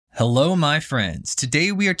Hello, my friends.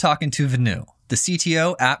 Today we are talking to Venu, the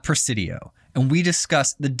CTO at Presidio, and we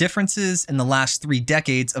discuss the differences in the last 3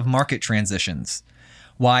 decades of market transitions,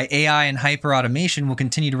 why AI and hyperautomation will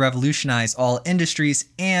continue to revolutionize all industries,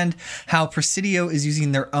 and how Presidio is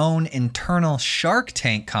using their own internal Shark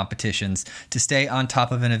Tank competitions to stay on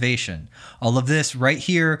top of innovation. All of this right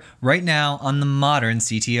here, right now on the Modern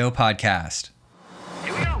CTO Podcast.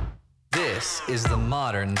 Here we go. This is the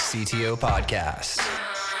Modern CTO Podcast.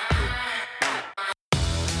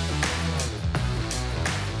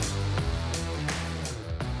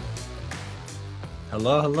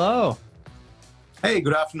 Hello. Hey,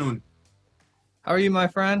 good afternoon. How are you, my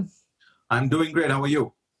friend? I'm doing great. How are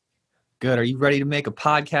you? Good. Are you ready to make a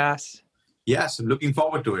podcast? Yes, I'm looking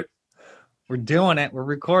forward to it. We're doing it. We're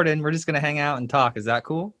recording. We're just going to hang out and talk. Is that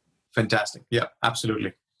cool? Fantastic. Yeah,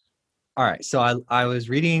 absolutely. All right. So I was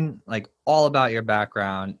reading like all about your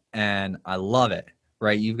background and I love it,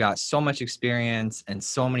 right? You've got so much experience in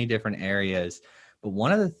so many different areas. But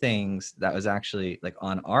one of the things that was actually like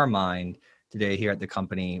on our mind today here at the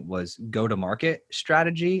company was go-to-market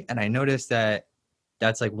strategy. And I noticed that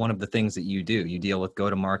that's like one of the things that you do. You deal with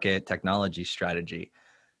go-to-market technology strategy.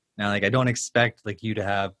 Now, like I don't expect like you to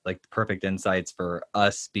have like the perfect insights for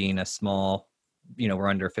us being a small, we're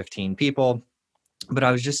under 15 people. But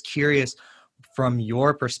I was just curious from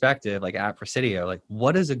your perspective, like at Presidio, like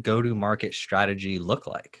what does a go-to-market strategy look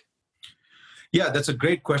like? Yeah, that's a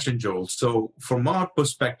great question, Joel. So from our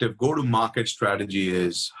perspective, go-to-market strategy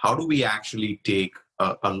is how do we actually take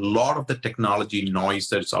a lot of the technology noise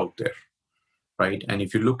that's out there, right? And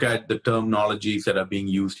if you look at the terminologies that are being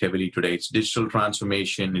used heavily today, it's digital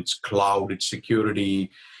transformation, it's cloud, it's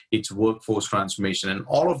security, it's workforce transformation, and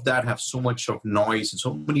all of that have so much of noise and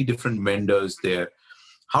so many different vendors there.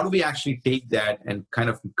 How do we actually take that and kind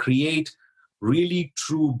of create really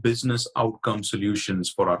true business outcome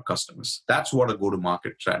solutions for our customers? That's what a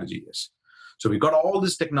go-to-market strategy is. So we've got all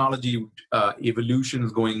this technology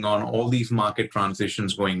evolutions going on, all these market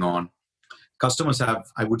transitions going on. Customers have,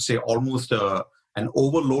 I would say, almost an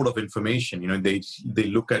overload of information. They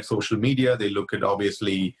look at social media, they look at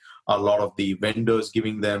obviously a lot of the vendors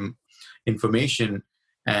giving them information,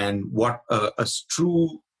 and what a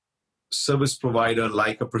true service provider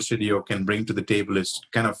like a Presidio can bring to the table is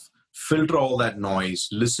kind of filter all that noise,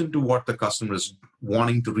 listen to what the customer is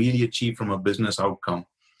wanting to really achieve from a business outcome,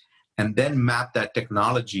 and then map that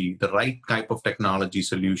technology, the right type of technology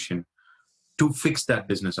solution to fix that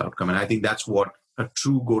business outcome. And I think that's what a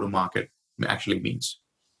true go-to-market actually means.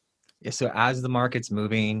 Yeah, so as the market's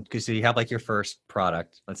moving, because so you have like your first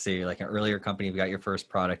product, let's say like an earlier company, you've got your first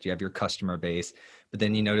product, you have your customer base, but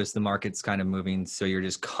then you notice the market's kind of moving. So you're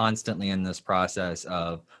just constantly in this process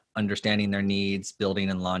of understanding their needs, building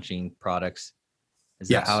and launching products. Is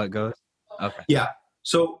that how it goes? Okay. Yeah.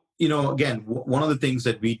 So, again, one of the things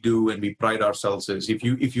that we do and we pride ourselves is if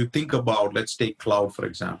you think about, let's take cloud, for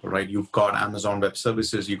example, right? You've got Amazon Web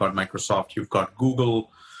Services, you've got Microsoft, you've got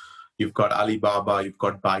Google, you've got Alibaba, you've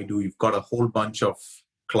got Baidu, you've got a whole bunch of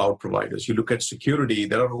cloud providers. You look at security,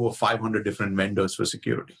 there are over 500 different vendors for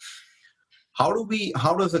security. How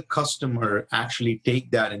does a customer actually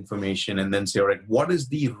take that information and then say, all right, what is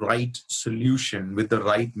the right solution with the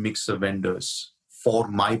right mix of vendors for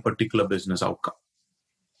my particular business outcome?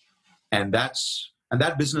 And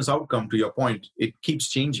that business outcome, to your point, it keeps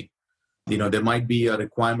changing. There might be a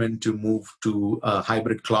requirement to move to a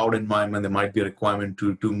hybrid cloud environment. There might be a requirement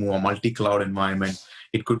to move a multi-cloud environment.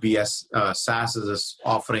 It could be as SaaS as an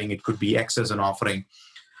offering. It could be X as an offering.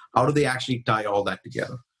 How do they actually tie all that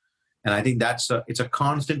together? And I think it's a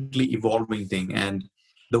constantly evolving thing. And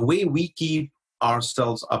the way we keep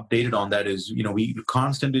ourselves updated on that is, we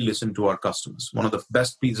constantly listen to our customers. One of the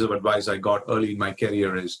best pieces of advice I got early in my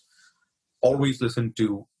career is always listen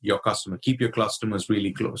to your customer. Keep your customers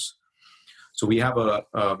really close. So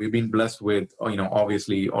we've been blessed with,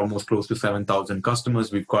 obviously almost close to 7,000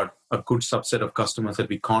 customers. We've got a good subset of customers that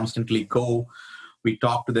we constantly go. We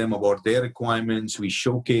talk to them about their requirements. We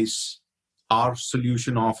showcase our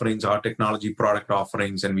solution offerings, our technology product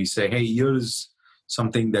offerings, and we say, hey, here's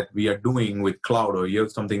something that we are doing with cloud, or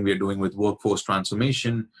here's something we are doing with workforce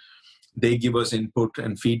transformation. They give us input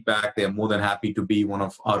and feedback. They're more than happy to be one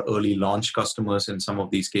of our early launch customers in some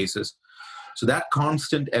of these cases. So that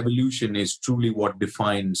constant evolution is truly what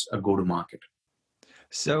defines a go-to-market.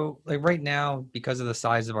 So like right now, because of the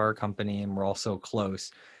size of our company and we're all so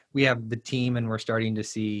close, we have the team and we're starting to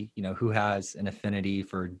see, who has an affinity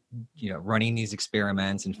for, running these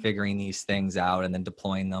experiments and figuring these things out and then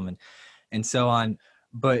deploying them and so on.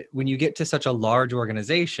 But when you get to such a large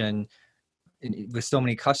organization with so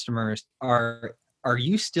many customers, are are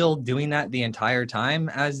you still doing that the entire time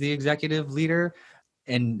as the executive leader?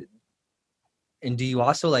 And do you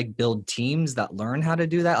also like build teams that learn how to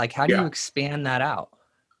do that? Like, how do you Yeah. expand that out?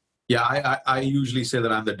 Yeah. I usually say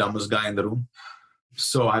that I'm the dumbest guy in the room.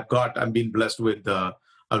 So I've been blessed with a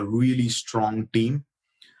really strong team.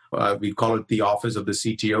 We call it the office of the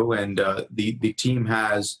CTO, and the team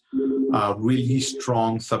has really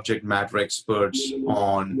strong subject matter experts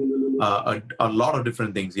on a lot of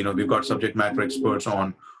different things. We've got subject matter experts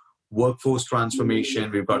on workforce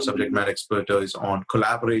transformation. We've got subject matter expertise on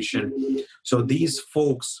collaboration. So these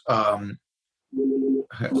folks, hold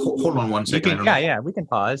on one You second. I can, don't know. yeah, we can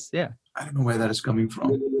pause. Yeah. I don't know where that is coming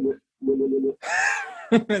from.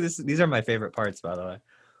 These are my favorite parts, by the way.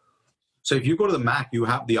 So if you go to the Mac, you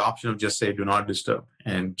have the option of just say, do not disturb,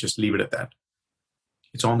 and just leave it at that.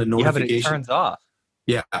 It's on the Yeah, but it notification. turns off.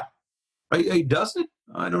 Yeah. It does it?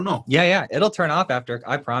 I don't know. Yeah, it'll turn off after,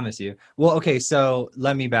 I promise you. Well, okay, so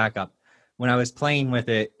let me back up. When I was playing with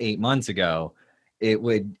it 8 months ago, it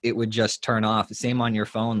would just turn off. Same on your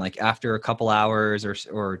phone, like after a couple hours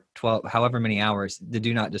or 12, however many hours, the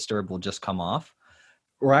do not disturb will just come off.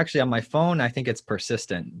 Or actually on my phone, I think it's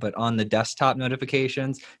persistent, but on the desktop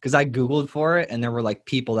notifications, because I Googled for it and there were like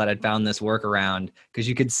people that had found this workaround because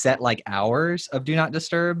you could set like hours of do not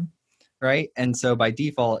disturb, right? And so by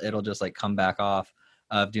default, it'll just like come back off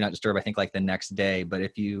of do not disturb, I think like the next day. But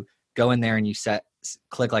if you go in there and you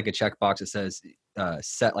click like a checkbox that says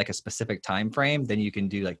set like a specific time frame, then you can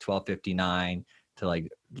do like 12:59 to like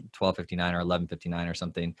 12:59 or 11:59 or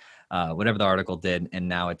something, whatever the article did. And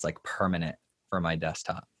now it's like permanent for my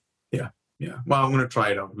desktop. Yeah. Well, I'm going to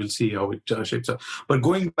try it out. We'll see how it shapes up. But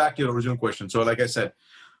going back to your original question, so like I said,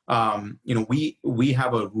 we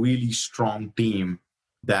have a really strong team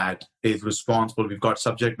that is responsible. We've got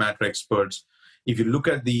subject matter experts. If you look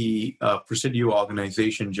at the Presidio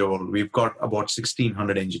organization, Joel, we've got about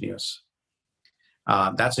 1,600 engineers.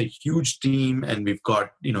 That's a huge team, and we've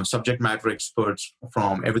got subject matter experts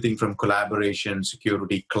from everything from collaboration,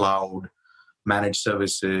 security, cloud, managed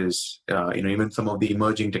services, even some of the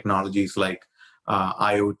emerging technologies like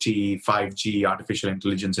IoT, 5G, artificial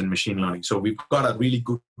intelligence, and machine learning. So we've got a really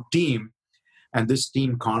good team, and this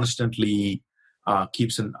team constantly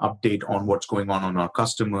keeps an update on what's going on our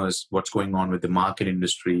customers, what's going on with the market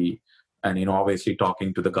industry, and obviously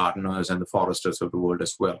talking to the gardeners and the foresters of the world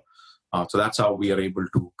as well. So that's how we are able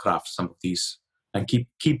to craft some of these and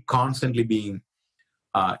keep constantly being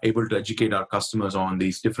able to educate our customers on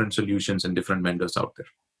these different solutions and different vendors out there.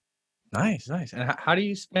 Nice. And how do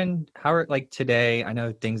you how are like today? I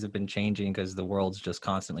know things have been changing because the world's just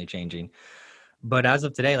constantly changing. But as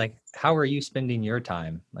of today, like how are you spending your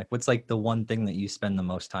time? Like what's like the one thing that you spend the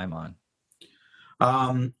most time on?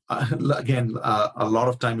 Again, a lot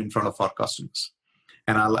of time in front of our customers,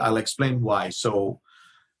 and I'll explain why. So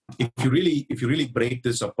if you really break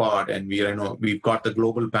this apart, and we've got the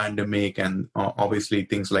global pandemic and obviously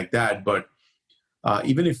things like that, but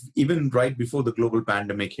even right before the global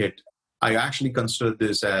pandemic hit, I actually consider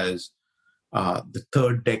this as the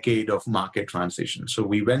third decade of market transition. So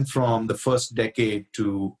we went from the first decade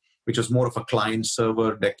which was more of a client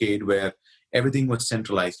server decade where everything was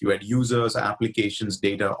centralized. You had users, applications,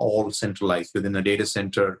 data all centralized within a data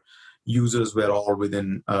center. Users were all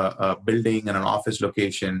within a building and an office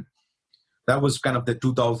location. That was kind of the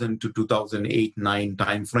 2000 to 2008-9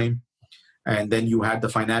 timeframe. And then you had the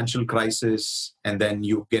financial crisis, and then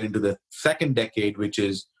you get into the second decade, which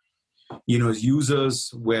is,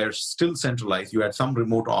 users were still centralized. You had some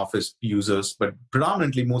remote office users, but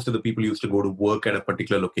predominantly most of the people used to go to work at a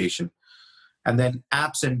particular location. And then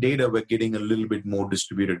apps and data were getting a little bit more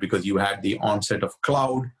distributed because you had the onset of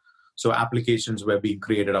cloud. So applications were being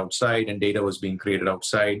created outside and data was being created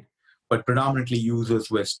outside, but predominantly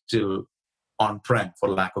users were still on-prem, for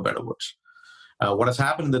lack of better words. What has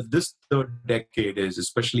happened in this third decade is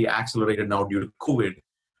especially accelerated now due to COVID,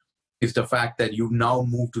 is the fact that you've now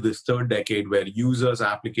moved to this third decade where users,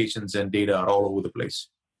 applications, and data are all over the place.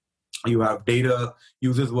 You have data,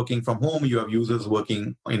 users working from home, you have users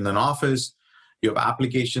working in an office, you have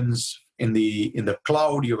applications in the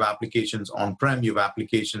cloud, you have applications on-prem, you have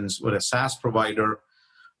applications with a SaaS provider,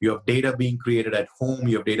 you have data being created at home,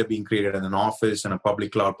 you have data being created in an office and a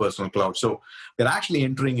public cloud, personal cloud. So they're actually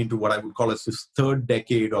entering into what I would call as this third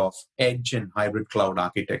decade of edge and hybrid cloud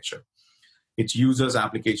architecture. It's users,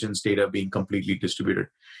 applications, data being completely distributed.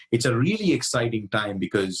 It's a really exciting time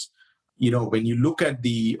because, when you look at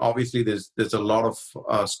obviously there's a lot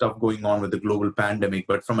of stuff going on with the global pandemic,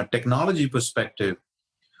 but from a technology perspective,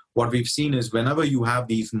 what we've seen is whenever you have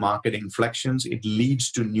these market inflections, it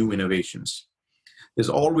leads to new innovations. There's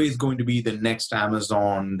always going to be the next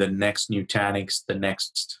Amazon, the next Nutanix, the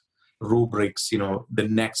next Rubrix, the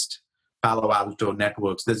next Palo Alto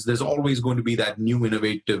Networks. There's always going to be that new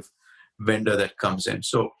innovative vendor that comes in.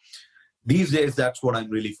 So these days, that's what I'm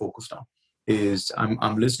really focused on. Is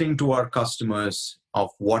I'm listening to our customers of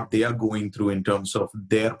what they are going through in terms of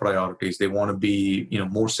their priorities. They want to be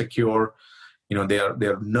more secure.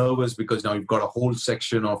 They're nervous because now you've got a whole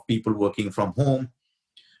section of people working from home.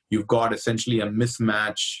 You've got essentially a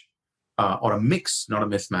mismatch or a mix, not a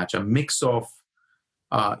mismatch, a mix of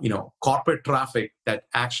corporate traffic that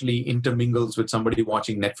actually intermingles with somebody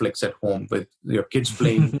watching Netflix at home, with your kids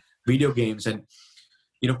playing video games. And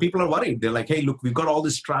people are worried. They're like, hey, look, we've got all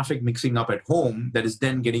this traffic mixing up at home that is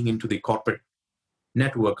then getting into the corporate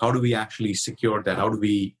network. How do we actually secure that? How do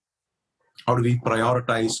we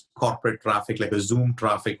prioritize corporate traffic, like a Zoom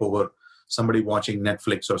traffic, over somebody watching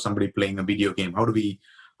Netflix or somebody playing a video game? How do we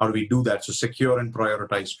do that? So secure and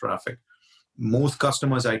prioritize traffic. Most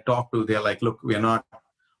customers I talk to, they're like, look, we're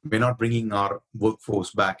not bringing our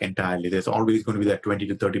workforce back entirely. There's always going to be that 20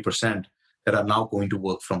 to 30% that are now going to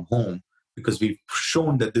work from home, because we've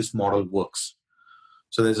shown that this model works.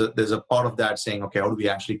 So there's a part of that saying, okay, how do we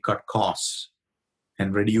actually cut costs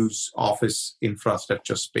and reduce office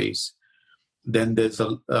infrastructure space? Then there's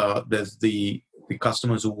the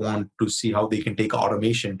customers who want to see how they can take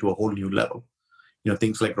automation to a whole new level.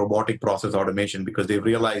 Things like robotic process automation, because they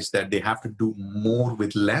realize that they have to do more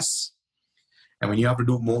with less. And when you have to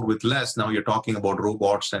do more with less, now you're talking about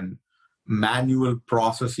robots, and manual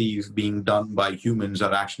processes being done by humans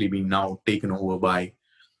are actually being now taken over by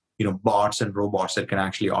bots and robots that can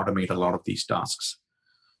actually automate a lot of these tasks.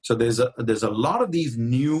 So there's a lot of these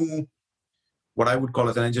new, what I would call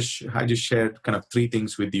it, and I just shared kind of 3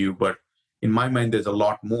 things with you, but in my mind there's a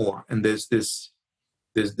lot more. And there's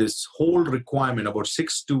this whole requirement, about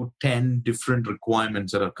 6 to 10 different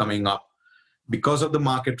requirements that are coming up because of the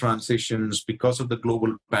market transitions, because of the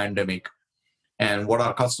global pandemic. And what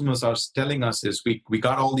our customers are telling us is we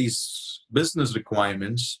got all these business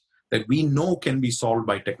requirements that we know can be solved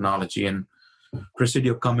by technology. And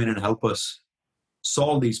Presidio come in and help us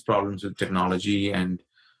solve these problems with technology. And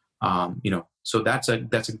so that's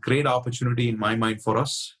a great opportunity in my mind for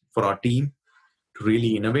us, for our team, to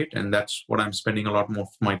really innovate. And that's what I'm spending a lot more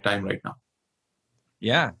of my time right now.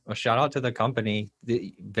 Yeah. Well, shout out to the company.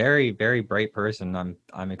 Very, very bright person.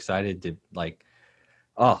 I'm excited to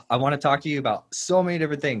I want to talk to you about so many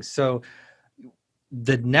different things. So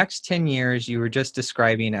the next 10 years you were just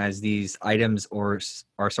describing as these items are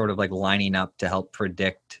sort of like lining up to help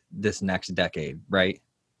predict this next decade, right?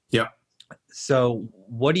 Yeah. So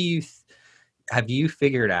what do you have you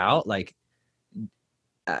figured out? Like,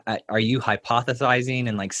 are you hypothesizing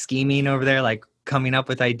and like scheming over there, like coming up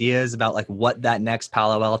with ideas about like what that next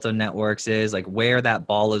Palo Alto Networks is, like where that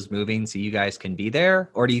ball is moving so you guys can be there?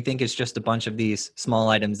 Or do you think it's just a bunch of these small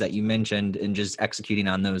items that you mentioned and just executing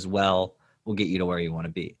on those well will get you to where you want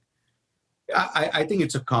to be? I think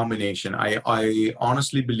it's a combination. I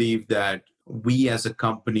honestly believe that we as a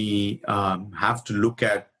company have to look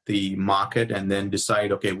at the market and then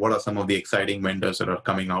decide, okay, what are some of the exciting vendors that are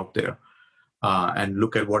coming out there? And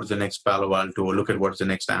look at what is the next Palo Alto, or look at what is the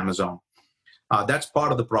next Amazon. That's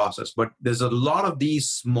part of the process. But there's a lot of these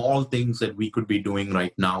small things that we could be doing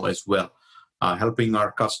right now as well, helping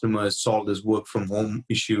our customers solve this work from home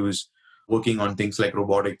issues, working on things like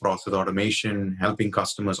robotic process automation, helping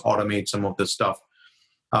customers automate some of the stuff.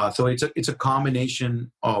 So it's a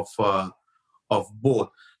combination of both.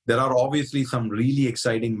 There are obviously some really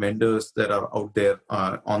exciting vendors that are out there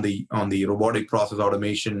on the robotic process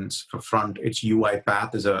automation front. It's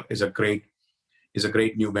UiPath is a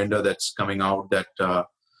great new vendor that's coming out that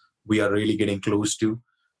we are really getting close to.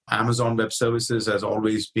 Amazon Web Services has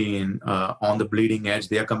always been on the bleeding edge.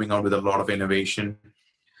 They are coming out with a lot of innovation.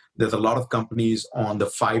 There's a lot of companies on the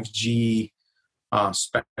 5G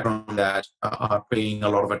spectrum that are paying a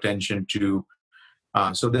lot of attention to.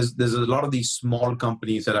 So there's a lot of these small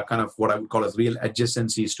companies that are kind of what I would call as real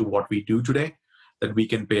adjacencies to what we do today that we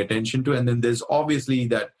can pay attention to. And then there's obviously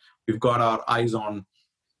that we've got our eyes on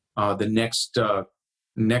the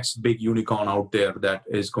next big unicorn out there that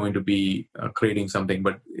is going to be creating something,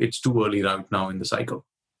 but it's too early right now in the cycle.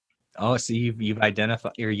 Oh, so you've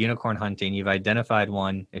identified, you're unicorn hunting. You've identified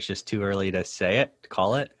one. It's just too early to say it, to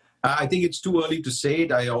call it. I think it's too early to say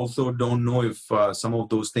it. I also don't know if some of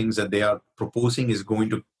those things that they are proposing is going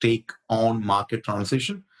to take on market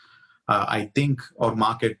transition. I think, or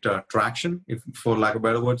market traction, if for lack of a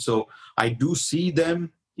better word. So I do see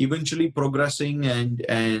them eventually progressing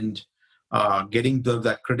and getting to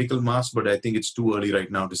that critical mass, but I think it's too early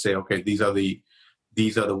right now to say, okay, these are the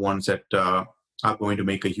ones that are going to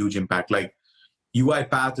make a huge impact. Like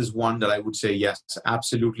UiPath is one that I would say, yes,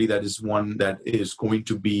 absolutely. That is one that is going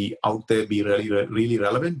to be out there, be really, really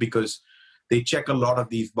relevant, because they check a lot of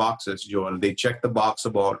these boxes, Joel. They check the box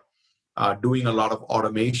about doing a lot of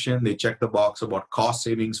automation. They check the box about cost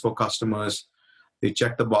savings for customers. They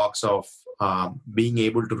check the box of being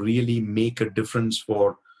able to really make a difference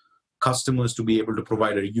for customers to be able to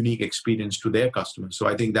provide a unique experience to their customers. So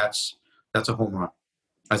I think that's a home run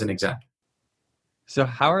as an example. So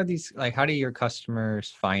how are these, like, how do your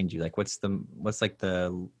customers find you? Like,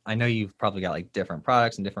 I know you've probably got like different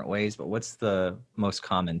products in different ways, but what's the most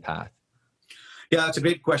common path? Yeah, that's a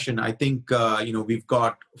great question. I think, we've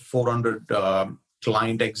got 400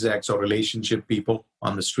 client execs or relationship people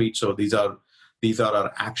on the street. So these are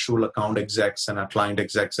our actual account execs and our client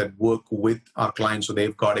execs that work with our clients. So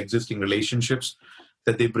they've got existing relationships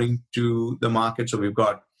that they bring to the market. So we've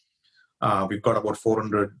got about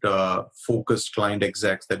 400 focused client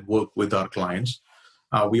execs that work with our clients.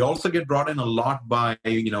 We also get brought in a lot by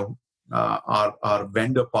our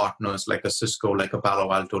vendor partners, like a Cisco, like a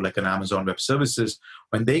Palo Alto, like an Amazon Web Services.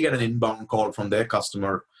 When they get an inbound call from their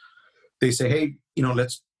customer, they say, hey,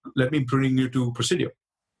 let me bring you to Presidio.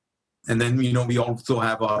 And then, we also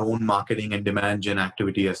have our own marketing and demand gen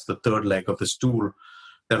activity as the third leg of the stool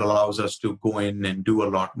that allows us to go in and do a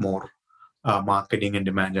lot more marketing and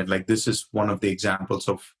demand gen. Like, this is one of the examples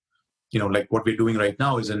of, like what we're doing right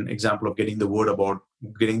now is an example of getting the word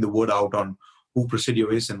out on who Presidio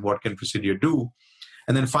is and what can Presidio do.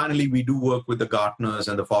 And then finally, we do work with the Gartners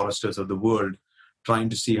and the Forresters of the world, trying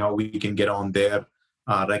to see how we can get on their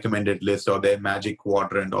recommended list or their magic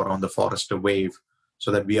quadrant or on the Forrester wave, so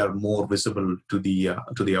that we are more visible to the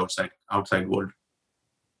outside world.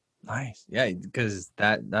 Nice. Yeah, because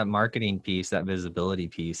that marketing piece, that visibility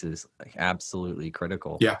piece is like absolutely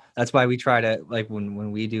critical. Yeah. That's why we try to, like,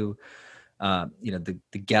 when we do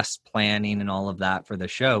the guest planning and all of that for the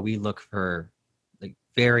show, we look for like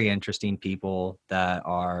very interesting people that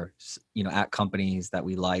are at companies that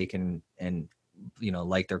we like and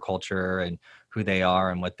like their culture and who they are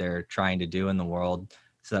and what they're trying to do in the world,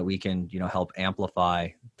 so that we can help amplify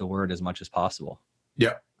the word as much as possible.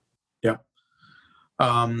 Yeah.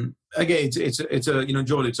 Again, it's a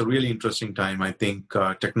Joel, it's a really interesting time. I think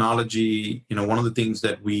technology, one of the things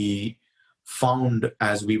that we found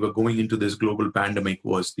as we were going into this global pandemic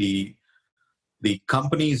was the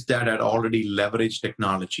companies that had already leveraged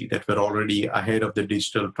technology, that were already ahead of the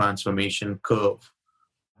digital transformation curve,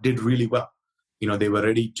 did really well. They were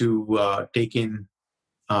ready to take in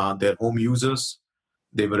their home users.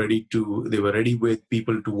 They were ready with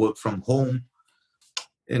people to work from home.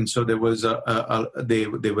 And so there was they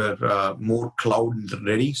were more cloud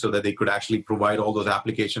ready, so that they could actually provide all those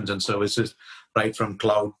applications and services right from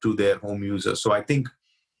cloud to their home users. So I think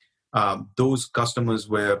those customers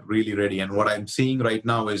were really ready. And what I'm seeing right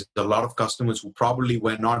now is a lot of customers who probably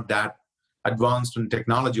were not that advanced in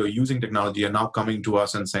technology or using technology are now coming to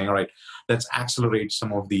us and saying, all right, let's accelerate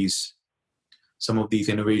some of these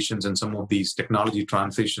innovations and some of these technology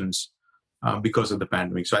transitions because of the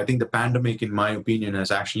pandemic. So I think the pandemic, in my opinion, has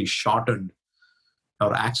actually shortened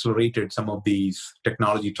or accelerated some of these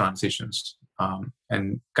technology transitions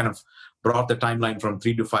and kind of brought the timeline from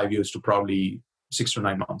 3 to 5 years to probably 6 to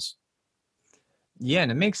 9 months. Yeah,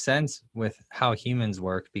 and it makes sense with how humans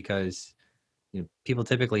work, because people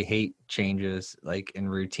typically hate changes, like in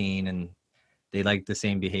routine, and they like the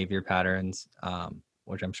same behavior patterns,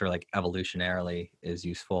 which I'm sure like evolutionarily is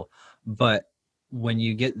useful. But when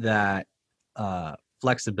you get that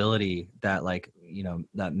flexibility, that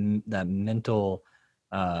that mental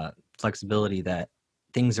flexibility that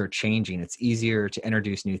things are changing, it's easier to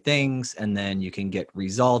introduce new things, and then you can get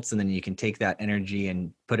results, and then you can take that energy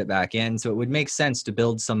and put it back in. So it would make sense to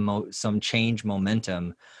build some change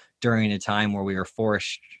momentum during a time where we are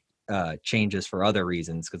forced changes for other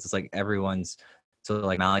reasons, because it's like everyone's so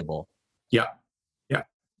like malleable. Yeah.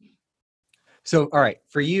 So, all right,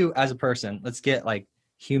 for you as a person, let's get like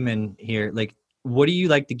human here. Like, what do you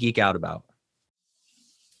like to geek out about?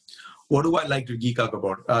 What do I like to geek out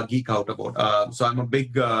about? So I'm a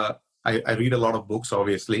big, I read a lot of books,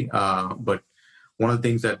 obviously, but one of the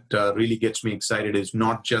things that really gets me excited is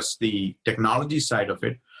not just the technology side of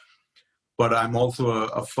it, but I'm also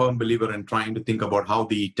a firm believer in trying to think about how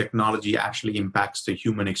the technology actually impacts the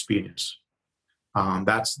human experience.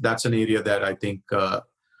 That's an area that I think a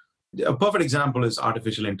perfect example is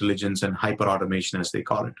artificial intelligence and hyperautomation, as they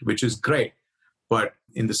call it, which is great. But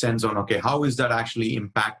in the sense on, okay, how is that actually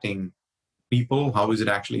impacting people? How is it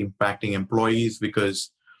actually impacting employees?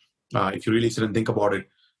 Because if you really sit and think about it,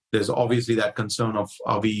 there's obviously that concern of,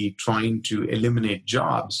 are we trying to eliminate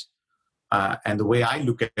jobs? And the way I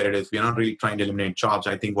look at it is we're not really trying to eliminate jobs.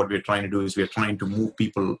 I think what we're trying to do is we're trying to move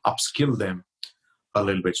people, upskill them a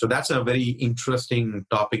little bit. So that's a very interesting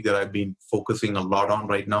topic that I've been focusing a lot on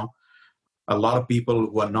right now. A lot of people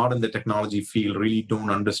who are not in the technology field really don't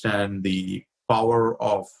understand the power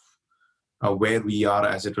of where we are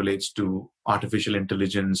as it relates to artificial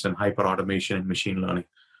intelligence and hyper automation and machine learning.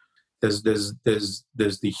 There's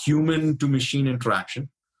the human to machine interaction.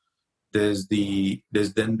 There's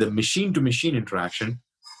then the machine to machine interaction,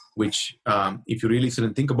 which if you really sit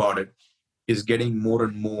and think about it, is getting more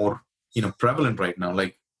and more prevalent right now.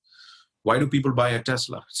 Like, why do people buy a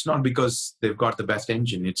Tesla? It's not because they've got the best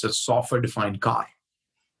engine. It's a software defined car.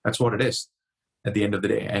 That's what it is at the end of the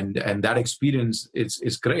day. And that experience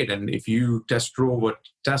is great. And if you test drove a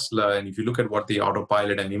Tesla and if you look at what the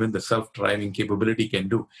autopilot and even the self-driving capability can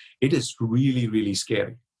do, it is really, really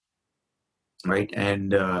scary. Right.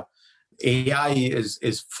 And AI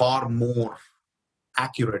is far more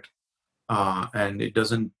accurate and it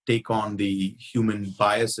doesn't take on the human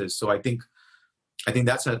biases. So I think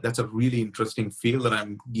that's a really interesting field that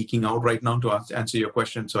I'm geeking out right now to answer your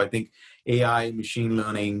question. So I think AI, machine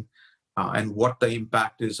learning, and what the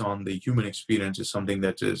impact is on the human experience is something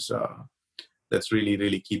that is that's really,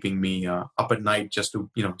 really keeping me up at night. Just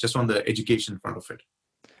on the education front of it.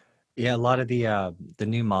 Yeah, a lot of the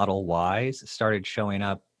new Model Ys started showing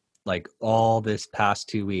up like all this past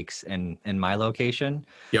 2 weeks in my location.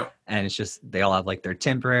 Yep. And it's just they all have like their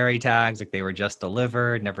temporary tags, like they were just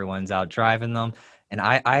delivered, and everyone's out driving them. And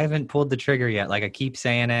I haven't pulled the trigger yet. Like I keep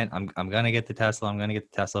saying it, I'm gonna get the Tesla. I'm gonna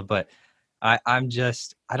get the Tesla, but I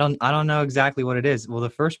don't know exactly what it is. Well, the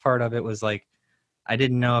first part of it was like I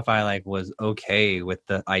didn't know if I like was okay with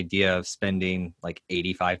the idea of spending like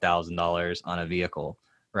 $85,000 on a vehicle,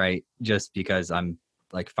 right? Just because I'm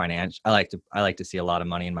like financial. I like to see a lot of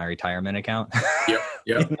money in my retirement account.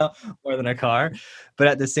 Yeah. More than a car. But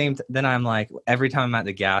at the same then I'm like, every time I'm at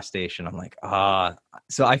the gas station, I'm like,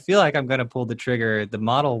 so I feel like I'm gonna pull the trigger. The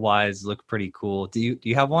Model Ys look pretty cool. Do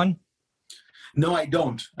you have one? No, I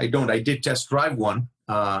don't. I did test drive one,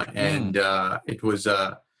 and it was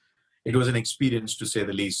an experience to say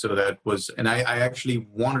the least. So that was, and I actually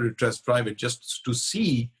wanted to test drive it just to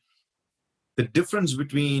see the difference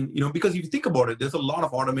between, because if you think about it, there's a lot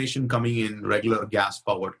of automation coming in regular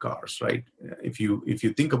gas-powered cars, right? If you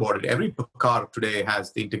think about it, every car today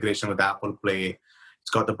has the integration with Apple Play.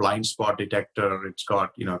 It's got the blind spot detector. It's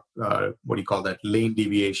got, what do you call that? Lane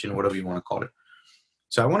deviation, whatever you want to call it.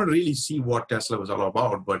 So I want to really see what Tesla was all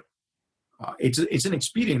about, but it's an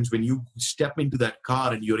experience when you step into that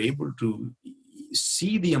car and you're able to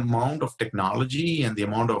see the amount of technology and the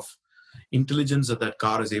amount of intelligence that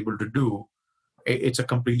car is able to do. It's a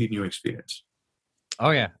completely new experience. Oh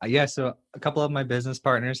yeah. So a couple of my business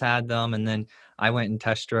partners had them, and then I went and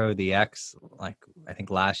test drove the X, like I think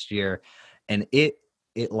last year, and it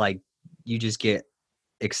like you just get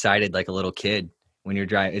excited like a little kid when you're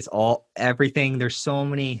driving. It's everything. There's so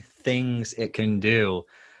many things it can do.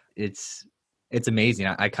 It's amazing.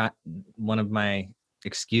 I can't. One of my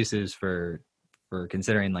excuses for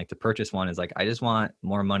considering like to purchase one is like I just want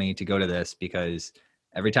more money to go to this, because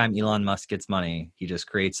every time Elon Musk gets money, he just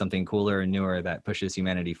creates something cooler and newer that pushes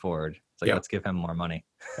humanity forward. It's like, let's give him more money.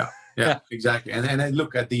 Yeah, exactly. And I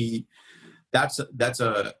look at it's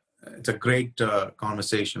a great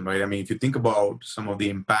conversation, right? I mean, if you think about some of the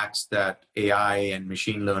impacts that AI and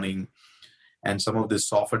machine learning and some of this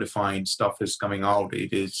software-defined stuff is coming out,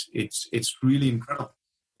 it's really incredible.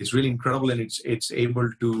 It's really incredible, and it's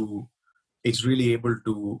really able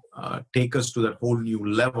to take us to that whole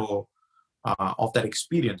new level of that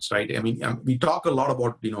experience, right? I mean, we talk a lot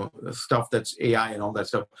about stuff that's AI and all that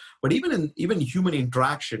stuff, but even human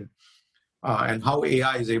interaction and how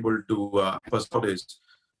AI is able to help us out is.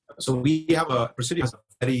 So we have Presidio has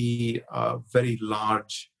a very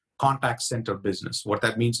large contact center business. What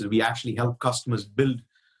that means is we actually help customers build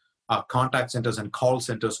contact centers and call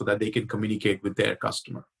centers so that they can communicate with their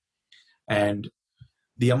customer. And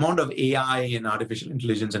the amount of AI and artificial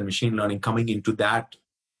intelligence and machine learning coming into that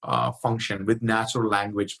function with natural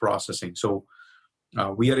language processing. So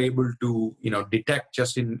we are able to, detect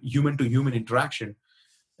just in human to human interaction.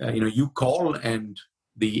 You call and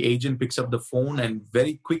the agent picks up the phone, and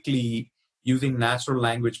very quickly using natural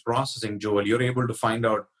language processing, Joel, you're able to find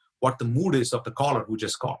out what the mood is of the caller who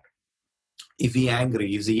just called. Is he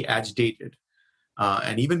angry? Is he agitated?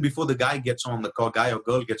 And even before the guy gets on the call, guy or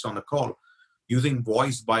girl gets on the call, using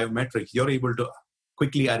voice biometrics, you're able to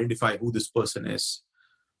quickly identify who this person is.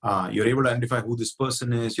 You're able to identify who this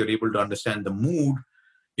person is. You're able to understand the mood.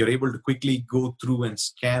 You're able to quickly go through and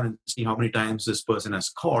scan and see how many times this person has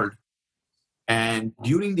called. And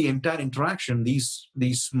during the entire interaction, these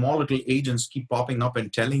small little agents keep popping up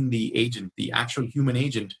and telling the agent, the actual human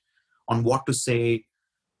agent, on what to say.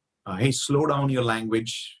 Hey, slow down your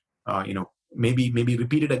language. Maybe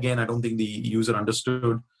repeat it again. I don't think the user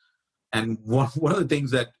understood. And one of the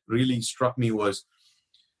things that really struck me was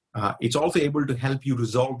it's also able to help you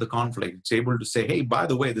resolve the conflict. It's able to say, hey, by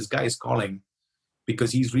the way, this guy is calling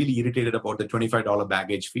because he's really irritated about the $25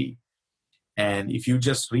 baggage fee. And if you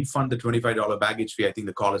just refund the $25 baggage fee, I think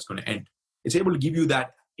the call is going to end. It's able to give you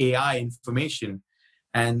that AI information.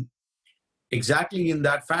 And exactly in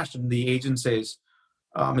that fashion, the agent says,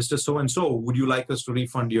 Mr. So-and-so, would you like us to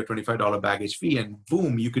refund your $25 baggage fee? And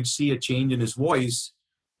boom, you could see a change in his voice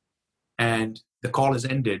and the call is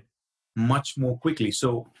ended much more quickly.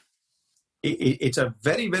 So it's a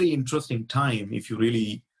very, very interesting time if you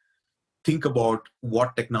really think about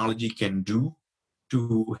what technology can do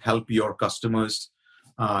to help your customers.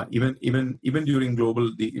 Even during even during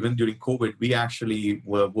COVID, we actually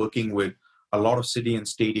were working with a lot of city and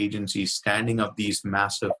state agencies, standing up these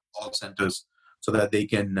massive call centers so that they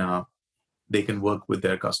can work with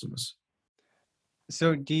their customers.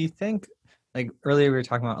 So do you think, like earlier we were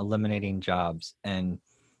talking about eliminating jobs, and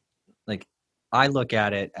like I look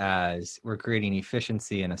at it as we're creating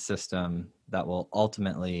efficiency in a system that will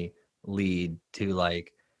ultimately lead to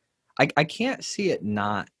like, I can't see it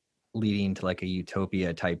not leading to like a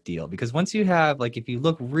utopia type deal, because once you have, like, if you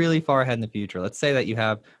look really far ahead in the future, let's say that you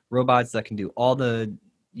have robots that can do all the,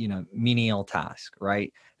 menial tasks,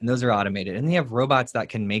 right? And those are automated. And you have robots that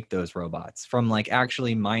can make those robots, from like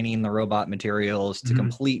actually mining the robot materials to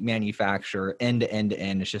complete manufacture, end to end to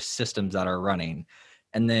end. It's just systems that are running.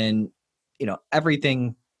 And then,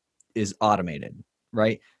 everything is automated,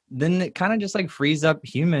 right? Then it kind of just like frees up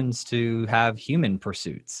humans to have human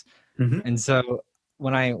pursuits. And so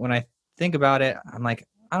when I think about it, I'm like,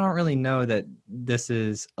 I don't really know that this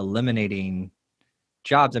is eliminating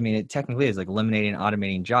jobs. I mean, it technically is like eliminating,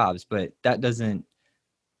 automating jobs, but that doesn't,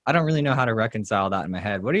 I don't really know how to reconcile that in my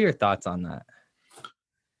head. What are your thoughts on that?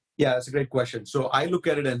 Yeah, that's a great question. So I look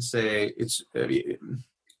at it and say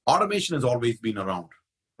automation has always been around,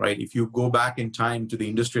 right? If you go back in time to the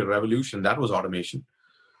Industrial Revolution, that was automation,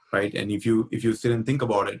 right? And if you sit and think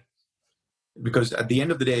about it, because at the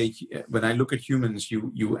end of the day, when I look at humans,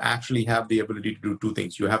 you actually have the ability to do two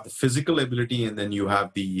things. You have the physical ability, and then you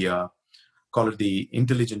have the call it the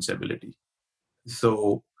intelligence ability.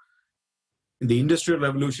 So the Industrial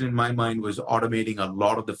Revolution, in my mind, was automating a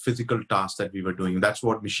lot of the physical tasks that we were doing. That's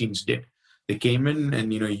what machines did. They came in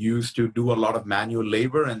and used to do a lot of manual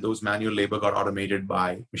labor, and those manual labor got automated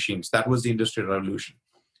by machines. That was the Industrial Revolution.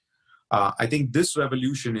 I think this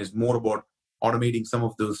revolution is more about automating some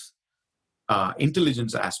of those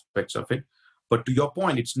intelligence aspects of it. But to your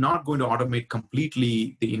point, it's not going to automate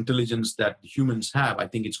completely the intelligence that humans have. I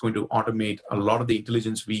think it's going to automate a lot of the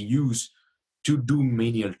intelligence we use to do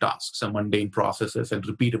menial tasks and mundane processes and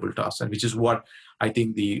repeatable tasks, and which is what I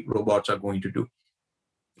think the robots are going to do.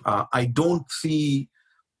 I don't see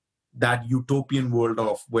that utopian world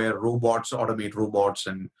of where robots automate robots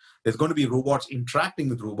and there's going to be robots interacting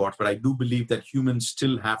with robots, but I do believe that humans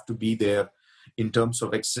still have to be there in terms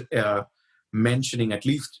of mentioning at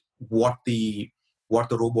least what the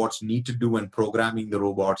robots need to do and programming the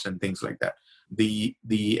robots and things like that.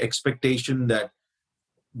 The expectation that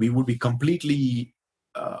we would be completely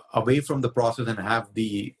away from the process and have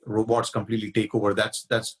the robots completely take over, that's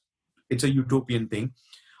it's a utopian thing.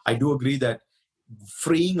 I do agree that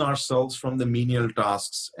freeing ourselves from the menial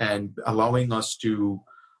tasks and allowing us to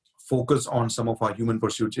focus on some of our human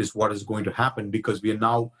pursuits is what is going to happen, because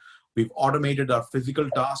we've automated our physical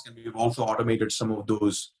task and we've also automated some of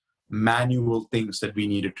those manual things that we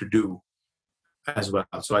needed to do as well.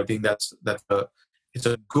 So I think it's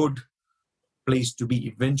a good place to be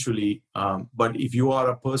eventually. But if you are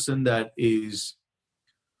a person that is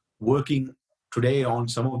working today on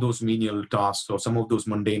some of those menial tasks or some of those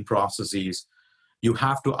mundane processes, you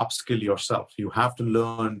have to upskill yourself. You have to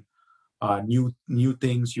learn new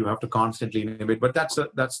things. You have to constantly innovate. But that's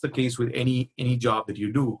the case with any job that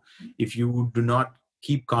you do. If you do not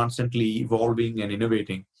keep constantly evolving and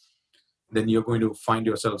innovating, then you're going to find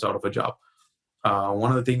yourselves out of a job.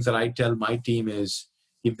 One of the things that I tell my team is,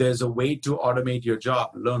 if there's a way to automate your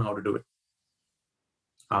job, learn how to do it.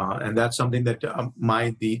 And that's something that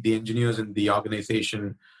the engineers in the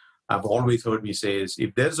organization have always heard me say is,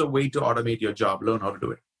 if there's a way to automate your job, learn how to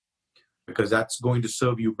do it, because that's going to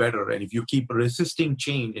serve you better. And if you keep resisting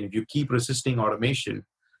change and if you keep resisting automation,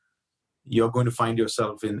 you're going to find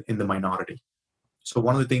yourself in the minority. So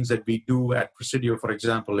one of the things that we do at Presidio, for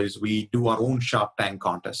example, is we do our own Shark Tank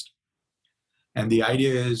contest. And the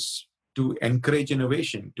idea is to encourage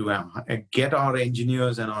innovation, to get our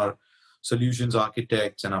engineers and our solutions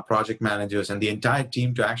architects and our project managers and the entire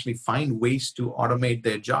team to actually find ways to automate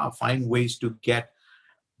their job, find ways to get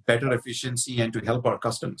better efficiency and to help our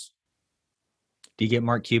customers. Do you get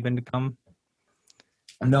Mark Cuban to come?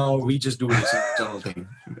 No, we just do this internal thing.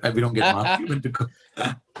 We don't get Mark Cuban to come.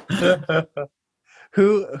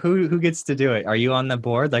 Who gets to do it? Are you on the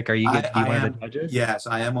board? Like, are you get to be one of the judges? Yes,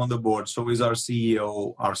 I am on the board. So is our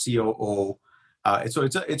CEO, our COO. So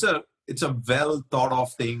it's a well thought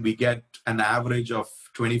of thing. We get an average of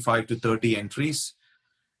 25 to 30 entries,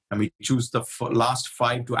 and we choose the last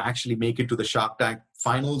 5 to actually make it to the Shark Tank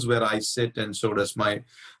finals, where I sit, and so does my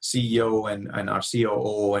CEO and our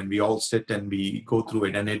COO, and we all sit and we go through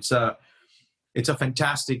it. And it's a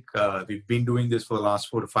fantastic. We've been doing this for the last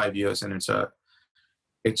 4 to 5 years, and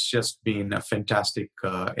it's just been a fantastic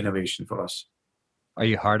innovation for us. Are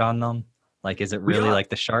you hard on them? Like, is it really like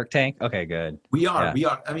the Shark Tank? Okay, good. We are.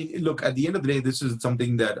 I mean, look, at the end of the day, this is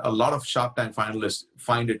something that a lot of Shark Tank finalists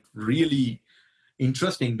find it really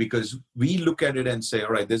interesting, because we look at it and say,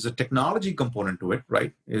 all right, there's a technology component to it,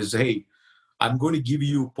 right? Hey, I'm going to give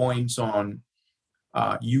you points on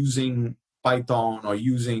using Python or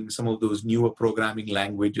using some of those newer programming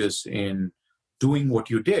languages in doing what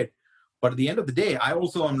you did. But at the end of the day, I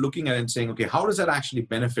also am looking at it and saying, okay, how does that actually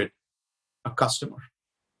benefit a customer?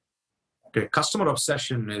 Okay, customer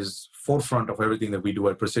obsession is forefront of everything that we do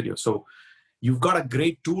at Presidio. So you've got a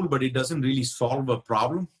great tool, but it doesn't really solve a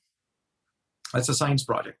problem. That's a science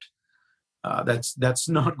project. That's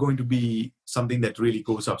not going to be something that really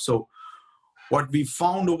goes up. So what we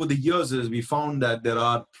found over the years is we found that there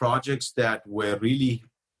are projects that were really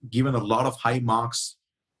given a lot of high marks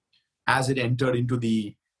as it entered into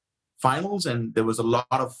the finals, and there was a lot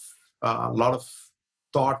of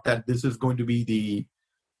thought that this is going to be the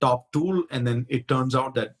top tool, and then it turns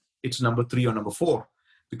out that it's number 3 or number 4,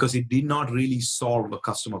 because it did not really solve a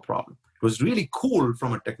customer problem. It was really cool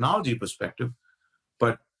from a technology perspective,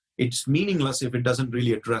 but it's meaningless if it doesn't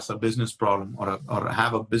really address a business problem or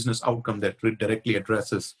have a business outcome that directly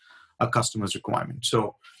addresses a customer's requirement.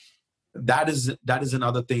 So that is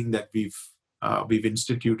another thing that we've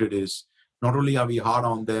instituted, is not only are we hard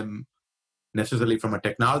on them necessarily from a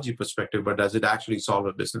technology perspective, but does it actually solve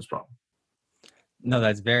a business problem? No,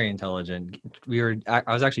 that's very intelligent. I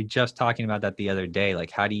was actually just talking about that the other day.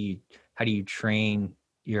 Like, how do you train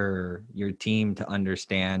your team to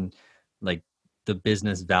understand like the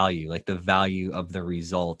business value, like the value of the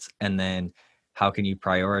results, and then how can you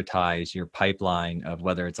prioritize your pipeline of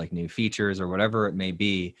whether it's like new features or whatever it may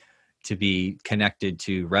be to be connected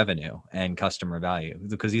to revenue and customer value?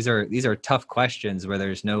 Because these are tough questions where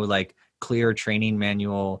there's no like clear training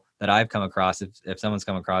manual that I've come across. If someone's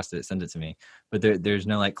come across it, send it to me. But there's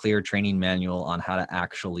no like clear training manual on how to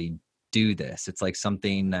actually do this. It's like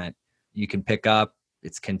something that you can pick up.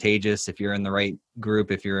 It's contagious if you're in the right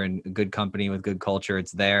group, if you're in a good company with good culture,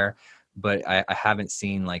 it's there. But I haven't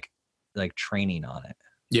seen like training on it.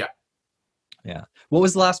 Yeah. What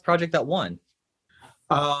was the last project that won?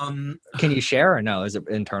 Can you share or no? Is it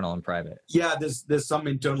internal and private? Yeah, there's some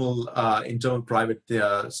internal private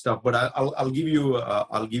stuff, but I'll give you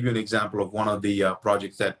an example of one of the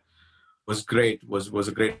projects that was great. Was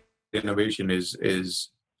a great innovation.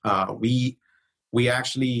 We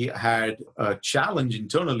actually had a challenge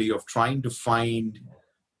internally of trying to find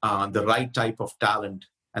the right type of talent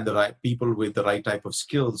and the right people with the right type of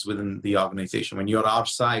skills within the organization. When you're our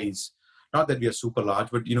size, not that we are super large,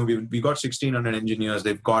 but we got 1,600 engineers.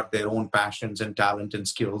 They've got their own passions and talent and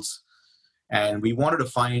skills, and we wanted to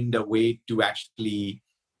find a way to actually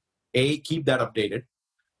keep that updated.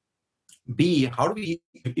 B, how do we?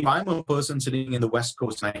 If I'm a person sitting in the West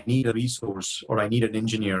Coast and I need a resource or I need an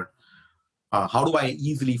engineer, how do I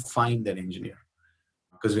easily find that engineer?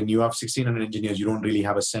 Because when you have 1,600 engineers, you don't really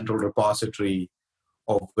have a central repository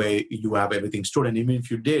of where you have everything stored. And even if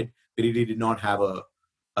you did, they really did not have a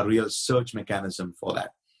real search mechanism for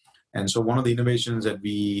that. And so one of the innovations that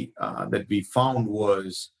we found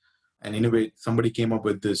was somebody came up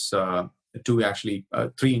with this, 3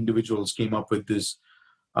 individuals came up with this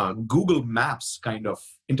Google Maps kind of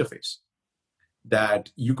interface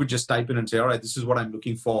that you could just type in and say, all right, this is what I'm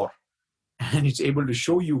looking for. And it's able to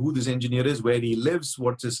show you who this engineer is, where he lives,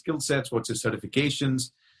 what's his skill sets, what's his certifications,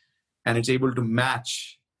 and it's able to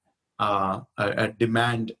match a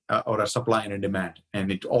demand or a supply and a demand,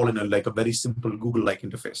 and it all in a very simple Google-like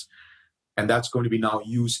interface. And that's going to be now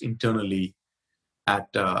used internally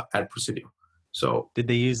at Presidio. So, did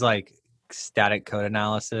they use like static code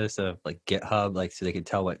analysis of like GitHub, like so they could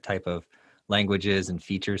tell what type of languages and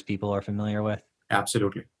features people are familiar with?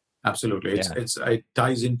 Absolutely. Absolutely. Yeah. It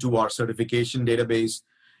ties into our certification database.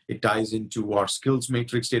 It ties into our skills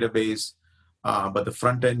matrix database. But the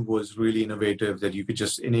front end was really innovative that you could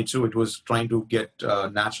just in it. So it was trying to get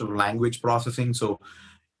natural language processing. So,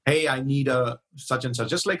 hey, I need a such and such,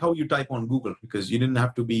 just like how you type on Google, because you didn't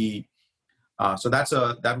have to be. So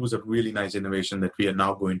that was a really nice innovation that we are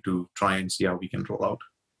now going to try and see how we can roll out.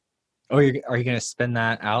 Oh, are you going to spin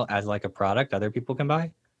that out as like a product other people can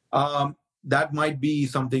buy? Um, that might be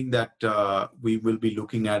something that we will be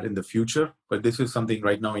looking at in the future, but this is something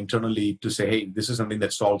right now internally to say, hey, this is something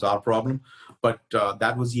that solves our problem. But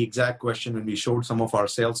that was the exact question when we showed some of our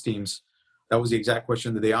sales teams. That was the exact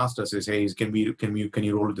question that they asked us: is, hey, can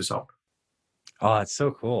you roll this out? Oh, it's so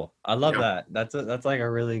cool. I love Yeah, that. That's like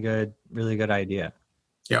a really good idea.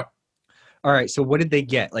 yeah. All right. So what did they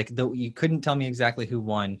get? Like you couldn't tell me exactly who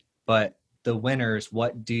won, but the winners,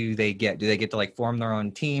 what do they get? Do they get to like form their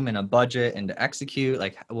own team and a budget and to execute?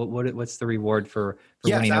 Like what's the reward for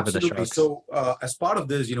Yes, winning over the absolutely. sharks? So as part of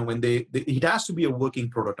this, when it has to be a working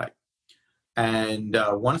prototype. And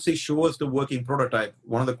once they show us the working prototype,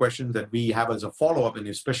 one of the questions that we have as a follow-up, and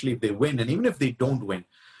especially if they win, and even if they don't win,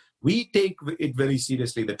 we take it very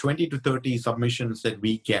seriously. The 20 to 30 submissions that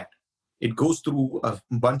we get, it goes through a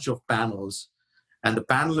bunch of panels, and the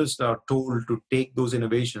panelists are told to take those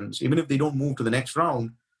innovations, even if they don't move to the next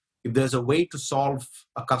round. If there's a way to solve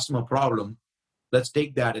a customer problem, let's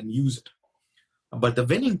take that and use it. But the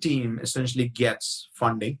winning team essentially gets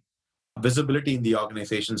funding, visibility in the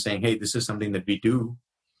organization saying, hey, this is something that we do.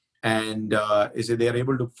 And is it they're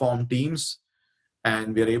able to form teams,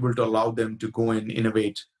 and we're able to allow them to go and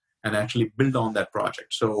innovate and actually build on that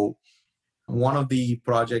project. So one of the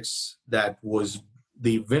projects that was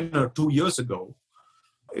the winner 2 years ago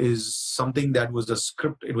is something that was a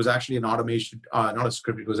script. It was actually an automation, not a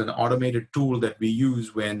script. It was an automated tool that we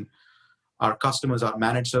use when our customers, our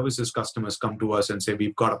managed services customers, come to us and say,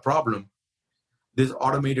 we've got a problem. This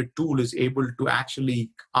automated tool is able to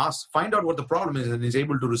actually find out what the problem is, and is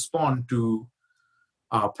able to respond to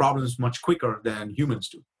problems much quicker than humans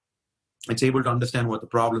do. It's able to understand what the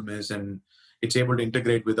problem is, and it's able to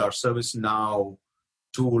integrate with our ServiceNow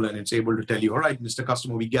tool, and it's able to tell you, all right, Mr.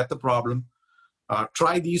 Customer, we get the problem.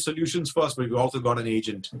 Try these solutions first, but we've also got an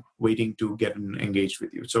agent waiting to get engaged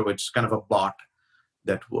with you. So it's kind of a bot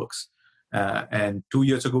that works. And 2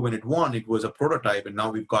 years ago when it won, it was a prototype, and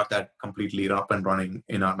now we've got that completely up and running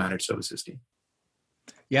in our managed services team.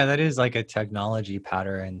 Yeah, that is like a technology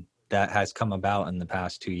pattern that has come about in the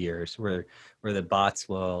past 2 years where the bots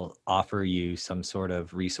will offer you some sort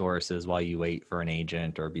of resources while you wait for an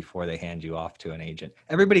agent or before they hand you off to an agent.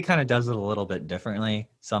 Everybody kind of does it a little bit differently,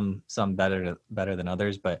 some better than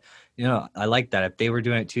others, but I like that. If they were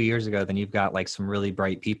doing it 2 years ago, then you've got like some really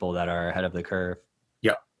bright people that are ahead of the curve.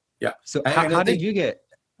 Yeah, yeah. So And I how did think, you get,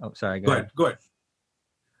 oh, sorry, go ahead. go ahead.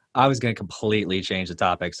 I was going to completely change the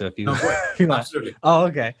topic. So if you, No, go ahead. if you want, Absolutely. oh,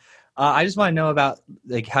 okay. I just want to know about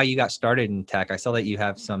like how you got started in tech. I saw that you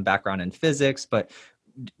have some background in physics, but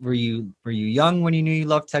were you young when you knew you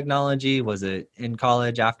loved technology? Was it in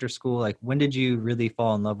college, after school? Like when did you really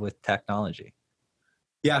fall in love with technology?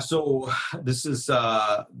 Yeah, so this is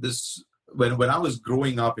this when I was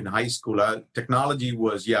growing up in high school, technology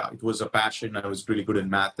was, it was a passion. I was really good in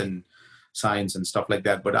math and science and stuff like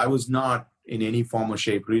that, but I was not in any form or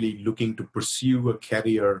shape really looking to pursue a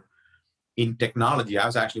career in technology. I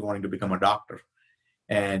was actually wanting to become a doctor,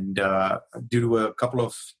 and due to a couple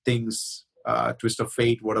of things, twist of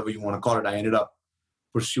fate, whatever you want to call it, I ended up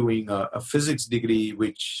pursuing a physics degree,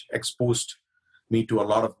 which exposed me to a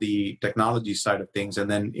lot of the technology side of things. And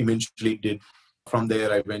then eventually from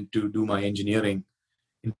there, I went to do my engineering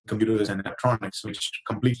in computers and electronics, which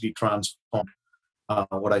completely transformed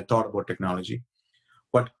what I thought about technology.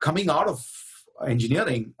 But coming out of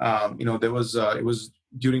engineering, it was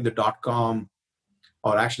during the dot-com,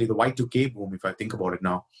 or actually the Y2K boom, if I think about it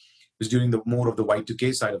now. It was during the more of the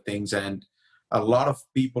Y2K side of things. And a lot of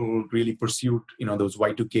people really pursued, those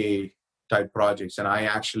Y2K type projects. And I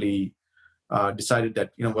actually decided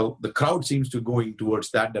that, well, the crowd seems to going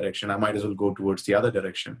towards that direction. I might as well go towards the other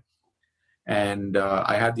direction. And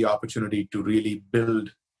I had the opportunity to really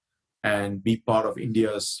build and be part of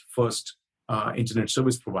India's first internet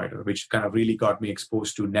service provider, which kind of really got me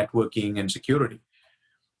exposed to networking and security.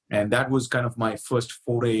 And that was kind of my first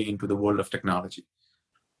foray into the world of technology.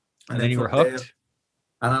 And then you were from there, hooked.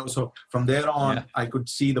 and I was hooked. From there on, Yeah. I could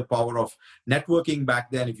see the power of networking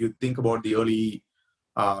back then. If you think about the early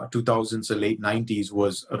 2000s or late 90s,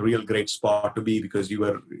 was a real great spot to be, because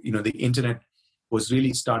the internet was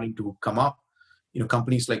really starting to come up.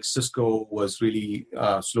 Companies like Cisco was really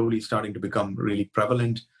slowly starting to become really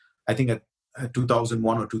prevalent. I think at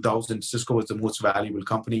 2001 or 2000, Cisco was the most valuable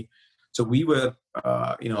company. So we were,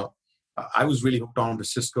 I was really hooked on to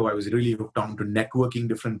Cisco. I was really hooked on to networking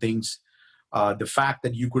different things. The fact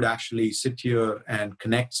that you could actually sit here and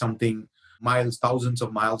connect something miles, thousands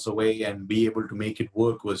of miles away and be able to make it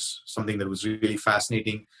work was something that was really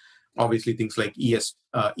fascinating. Obviously, things like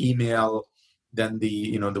email, then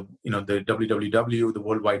the www, the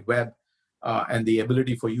World Wide Web, and the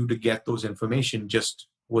ability for you to get those information just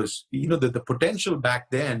was, the potential back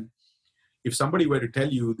then. If somebody were to tell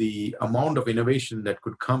you the amount of innovation that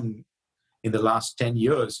could come in the last 10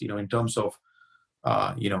 years, in terms of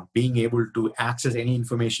being able to access any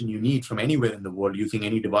information you need from anywhere in the world using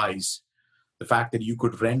any device, the fact that you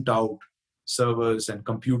could rent out servers and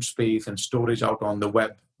compute space and storage out on the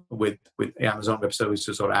web with Amazon Web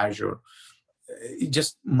Services or Azure,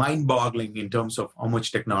 just mind-boggling in terms of how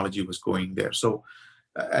much technology was going there. So,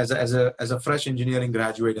 as a fresh engineering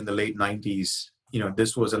graduate in the late 90s,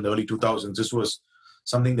 this was in the early 2000s. This was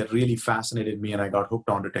something that really fascinated me, and I got hooked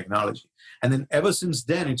onto technology. And then ever since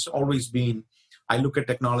then, it's always been, I look at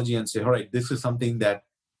technology and say, all right, this is something that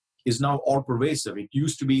is now all pervasive. It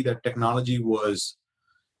used to be that technology was,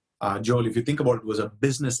 Joel, if you think about it, was a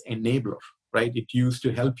business enabler, right? It used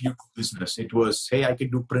to help you do business. It was, hey, I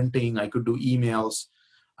could do printing, I could do emails,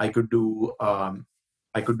 I could do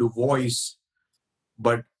voice.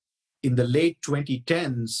 But in the late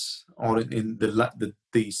 2010s, or in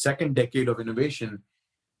the second decade of innovation,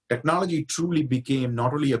 technology truly became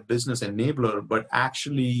not only a business enabler, but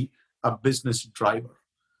actually a business driver.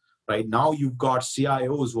 Right now, you've got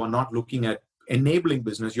CIOs who are not looking at enabling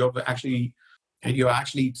business. You're actually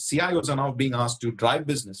CIOs are now being asked to drive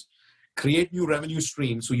business, create new revenue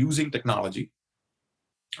streams. So using technology,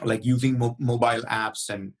 like using mobile apps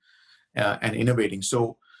and innovating.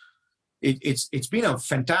 So it's been a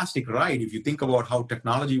fantastic ride. If you think about how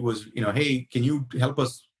technology was, hey, can you help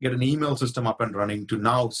us get an email system up and running, to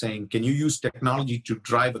now saying, can you use technology to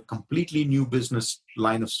drive a completely new business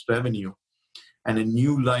line of revenue and a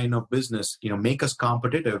new line of business, make us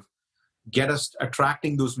competitive, get us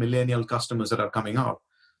attracting those millennial customers that are coming out.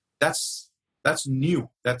 That's new.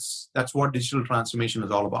 That's what digital transformation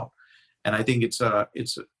is all about. And I think it's a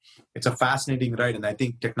fascinating ride. And I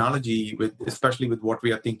think technology, especially with what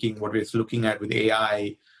we are thinking, what we're looking at with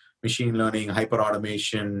AI, machine learning, hyper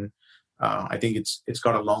automation, I think it's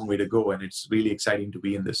got a long way to go, and it's really exciting to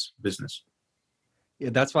be in this business. Yeah,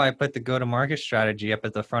 that's why I put the go-to-market strategy up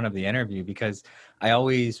at the front of the interview, because I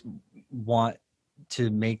always want to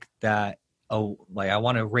make that, I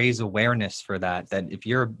want to raise awareness for that if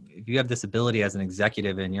you have this ability as an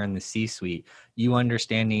executive and you're in the C-suite, you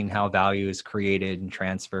understanding how value is created and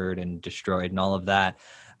transferred and destroyed and all of that,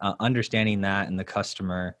 understanding that in the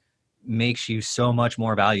customer makes you so much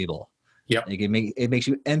more valuable. Yeah, like it makes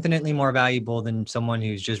you infinitely more valuable than someone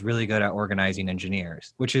who's just really good at organizing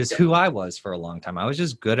engineers, which is who I was for a long time. I was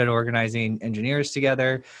just good at organizing engineers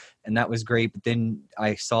together, and that was great. But then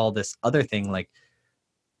I saw this other thing, like,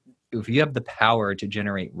 if you have the power to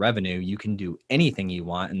generate revenue, you can do anything you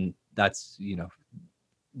want. And that's,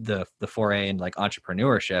 the foray in like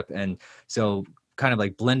entrepreneurship. And so kind of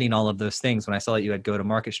like blending all of those things, when I saw that you had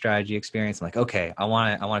go-to-market strategy experience, I'm like, okay, I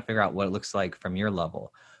want to figure out what it looks like from your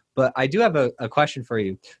level. But I do have a question for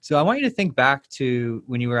you. So I want you to think back to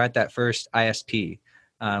when you were at that first ISP,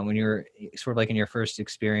 when you were sort of like in your first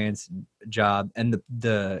experience job, and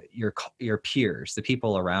your peers, the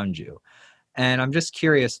people around you. And I'm just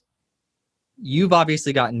curious, you've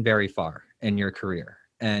obviously gotten very far in your career.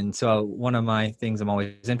 And so one of my things I'm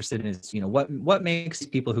always interested in is, what makes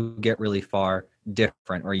people who get really far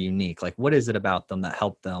different or unique? Like, what is it about them that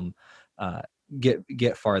helped them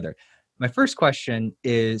get farther? My first question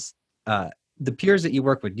is, the peers that you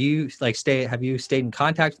work with, do you have you stayed in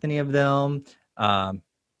contact with any of them, or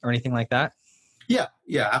anything like that? Yeah,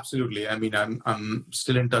 absolutely. I mean, I'm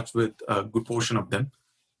still in touch with a good portion of them.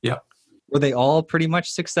 Yeah. Were they all pretty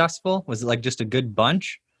much successful? Was it like just a good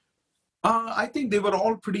bunch? I think they were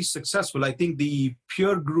all pretty successful. I think the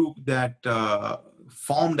peer group that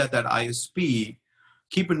formed at that ISP,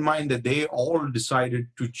 keep in mind that they all decided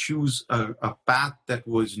to choose a path that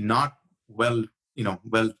was not well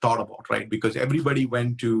thought about, right? Because everybody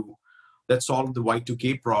went to, let's solve the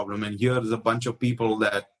Y2K problem, and here is a bunch of people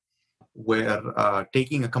that were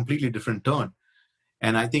taking a completely different turn.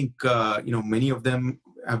 And I think many of them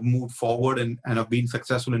have moved forward and have been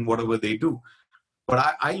successful in whatever they do.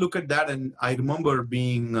 But I look at that, and I remember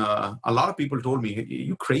being, a lot of people told me, hey,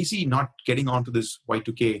 you crazy not getting onto this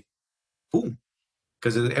Y2K boom?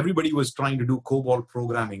 Because everybody was trying to do COBOL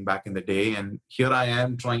programming back in the day. And here I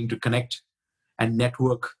am trying to connect and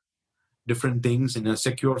network different things in a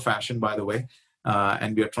secure fashion, by the way.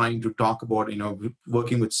 And we are trying to talk about,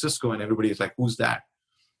 working with Cisco, and everybody is like, who's that?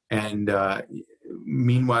 And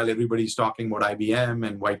meanwhile, everybody's talking about IBM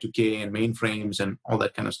and Y2K and mainframes and all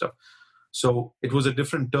that kind of stuff. So it was a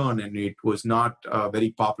different turn, and it was not a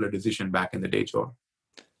very popular decision back in the day, Joel.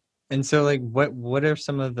 And so like what are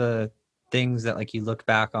some of the things that like you look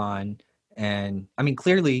back on, and I mean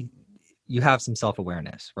clearly you have some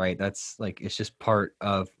self-awareness, right? That's like it's just part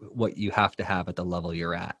of what you have to have at the level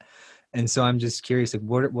you're at. And so I'm just curious, like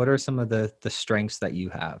what are some of the strengths that you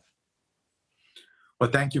have? Well,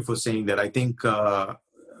 thank you for saying that. I think the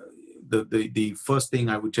first thing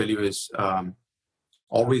I would tell you is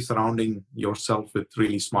always surrounding yourself with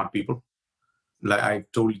really smart people. Like I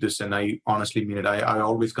told you this, and I honestly mean it. I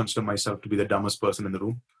always consider myself to be the dumbest person in the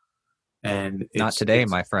room, and Not today,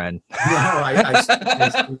 my friend. No,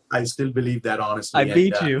 I still believe that, honestly. I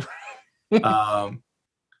beat you. um,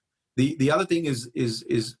 the other thing is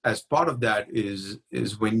as part of that is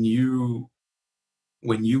when you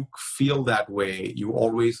feel that way, you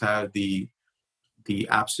always have the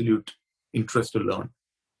absolute interest to learn,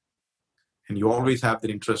 and you always have the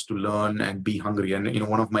interest to learn and be hungry. And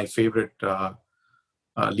one of my favorite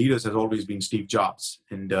leaders has always been Steve Jobs,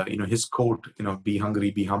 and his quote, "Be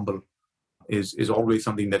hungry, be humble," is always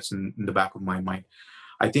something that's in the back of my mind.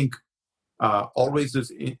 I think always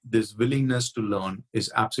this willingness to learn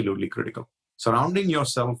is absolutely critical. Surrounding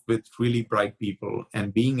yourself with really bright people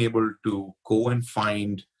and being able to go and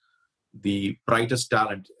find the brightest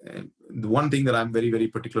talent. And the one thing that I'm very, very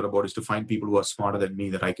particular about is to find people who are smarter than me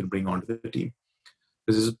that I can bring onto the team.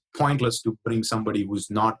 Because it's pointless to bring somebody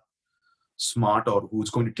who's not smart or who's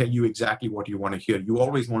going to tell you exactly what you want to hear. You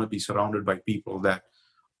always want to be surrounded by people that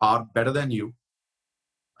are better than you,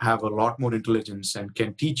 have a lot more intelligence, and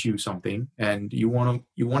can teach you something, and you want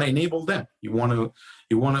to enable them. You want to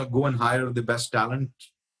go and hire the best talent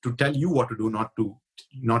to tell you what to do,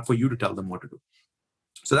 not for you to tell them what to do.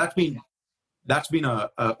 So that's been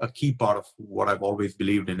a key part of what I've always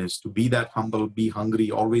believed in, is to be that humble, be hungry,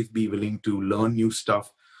 always be willing to learn new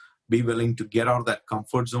stuff, be willing to get out of that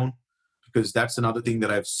comfort zone, because that's another thing that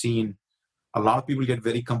I've seen. A lot of people get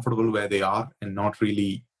very comfortable where they are and not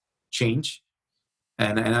really change.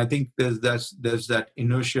 And I think there's that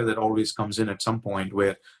inertia that always comes in at some point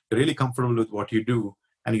where you're really comfortable with what you do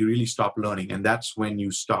and you really stop learning. And that's when you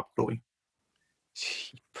stop growing.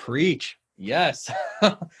 Preach. Yes.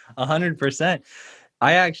 100%.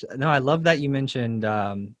 I love that you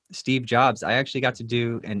mentioned Steve Jobs. I actually got to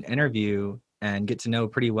do an interview and get to know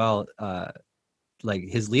pretty well like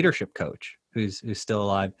his leadership coach, who's still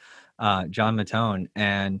alive, John Mattone.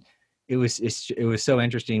 And it was so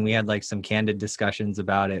interesting. We had like some candid discussions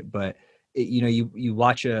about it, but you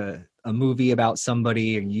watch a movie about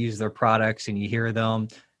somebody and you use their products and you hear them,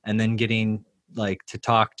 and then getting like to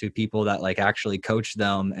talk to people that like actually coach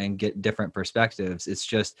them and get different perspectives.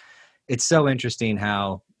 It's so interesting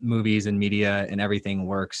how movies and media and everything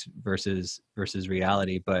works versus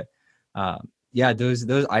reality. But yeah,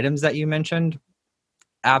 those items that you mentioned,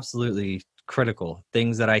 absolutely critical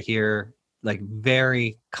things that I hear, like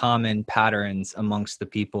very common patterns amongst the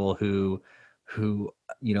people who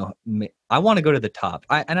I want to go to the top.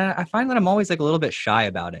 I find that I'm always like a little bit shy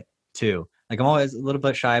about it too. Like I'm always a little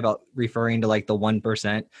bit shy about referring to like the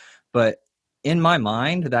 1%, but in my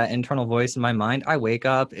mind, that internal voice in my mind, I wake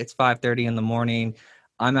up, it's 5:30 in the morning,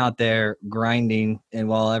 I'm out there grinding, and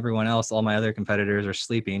while everyone else, all my other competitors are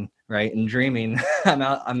sleeping, right, and dreaming, I'm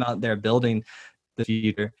out there building the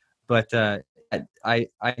future. But I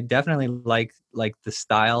definitely like the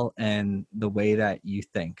style and the way that you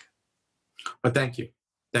think. But thank you.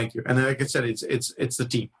 And like I said, it's the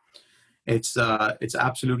team. It's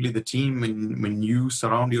absolutely the team. And when you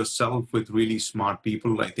surround yourself with really smart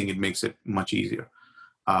people, I think it makes it much easier.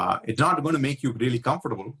 It's not going to make you really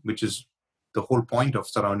comfortable, which is the whole point of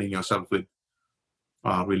surrounding yourself with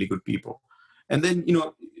really good people. And then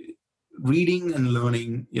reading and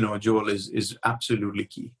learning, Joel, is absolutely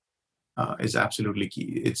key. Is absolutely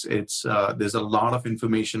key. It's there's a lot of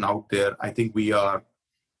information out there. I think we are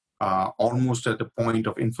almost at the point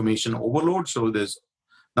of information overload. So there's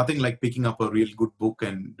nothing like picking up a real good book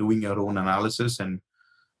and doing your own analysis and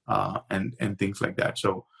things like that.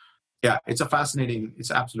 So yeah, it's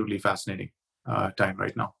absolutely fascinating time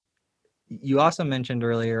right now. You also mentioned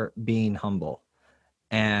earlier being humble,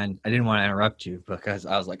 and I didn't want to interrupt you because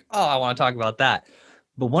I was like, oh, I want to talk about that.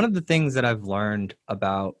 But one of the things that I've learned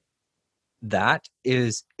about that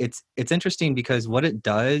is it's interesting because what it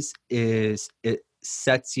does is it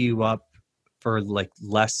sets you up for like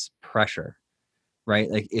less pressure, right?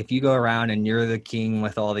 Like if you go around and you're the king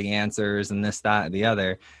with all the answers and this, that, and the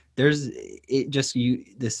other, there's it just you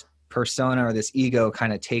this persona or this ego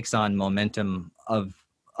kind of takes on momentum of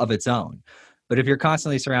its own. But if you're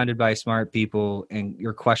constantly surrounded by smart people and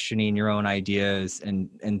you're questioning your own ideas and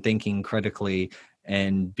thinking critically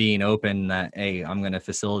and being open that, hey, I'm going to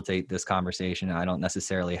facilitate this conversation, I don't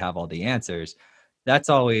necessarily have all the answers, that's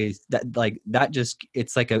always that, like that just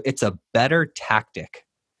it's a better tactic.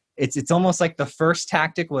 It's almost like the first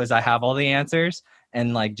tactic was I have all the answers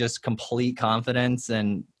and like just complete confidence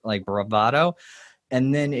and like bravado,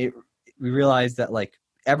 and then we realized that like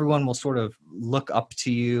everyone will sort of look up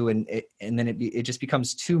to you, and then it just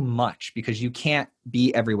becomes too much because you can't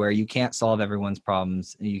be everywhere, you can't solve everyone's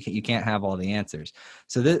problems, you can't have all the answers.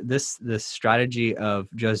 So this strategy of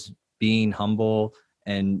just being humble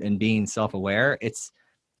and being self-aware, it's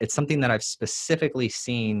something that I've specifically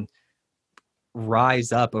seen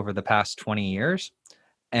rise up over the past 20 years,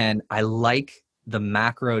 and I like the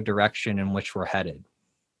macro direction in which we're headed,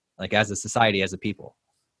 like as a society, as a people.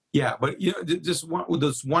 Yeah, but just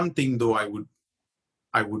there's one thing though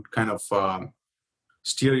I would kind of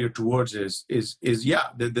steer you towards is yeah,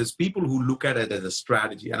 there's people who look at it as a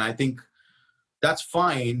strategy, and I think that's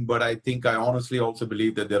fine. But I honestly also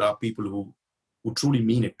believe that there are people who truly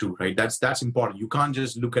mean it too, right? That's important. You can't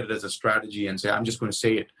just look at it as a strategy and say I'm just going to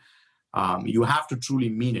say it. You have to truly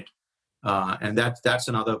mean it, and that's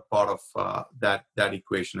another part of that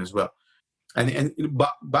equation as well. And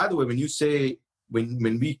by the way, when you say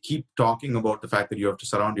when we keep talking about the fact that you have to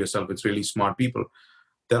surround yourself with really smart people,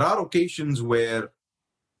 there are occasions where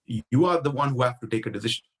you are the one who have to take a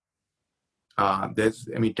decision.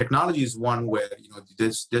 Technology is one where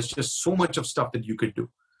there's just so much of stuff that you could do.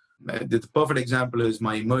 The perfect example is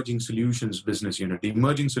my emerging solutions business unit. The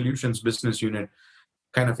emerging solutions business unit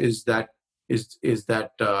kind of is that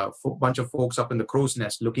bunch of folks up in the crow's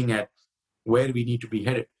nest looking at where we need to be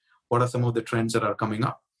headed. What are some of the trends that are coming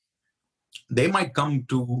up? They might come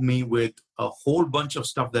to me with a whole bunch of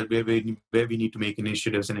stuff that where we need to make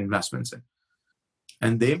initiatives and investments in.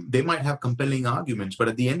 And they might have compelling arguments, but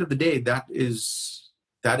at the end of the day, that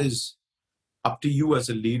is up to you as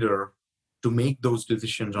a leader to make those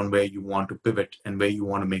decisions on where you want to pivot and where you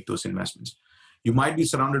want to make those investments. You might be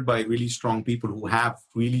surrounded by really strong people who have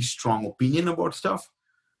really strong opinion about stuff,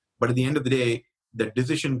 but at the end of the day, the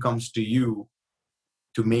decision comes to you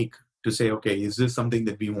to say, okay, is this something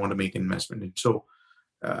that we want to make investment in? So,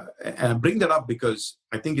 and I bring that up because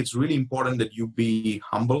I think it's really important that you be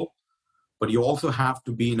humble, but you also have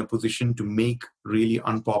to be in a position to make really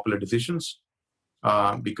unpopular decisions,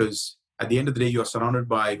 because at the end of the day, you're surrounded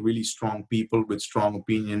by really strong people with strong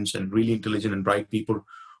opinions and really intelligent and bright people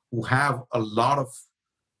who have a lot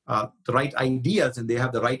of the right ideas and they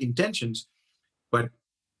have the right intentions. But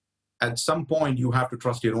at some point, you have to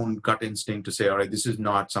trust your own gut instinct to say, all right, this is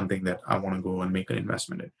not something that I want to go and make an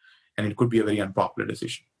investment in. And it could be a very unpopular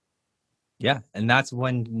decision. Yeah. And that's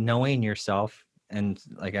when knowing yourself, and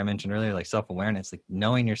like I mentioned earlier, like self-awareness, like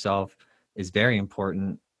knowing yourself is very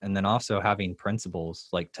important. And then also having principles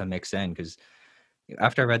like to mix in, because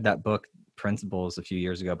after I read that book, Principles, a few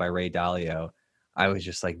years ago by Ray Dalio, I was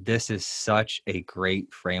just like, this is such a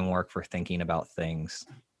great framework for thinking about things.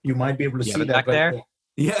 You might be able to see that back there.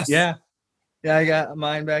 Yes. Yeah. Yeah, I got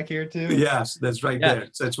mine back here too. Yes, that's right there.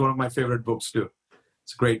 It's one of my favorite books too.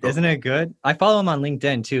 It's a great book. Isn't it good? I follow him on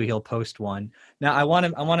LinkedIn too. He'll post one. Now I want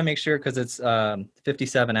to make sure, because it's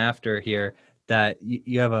 57 after here, that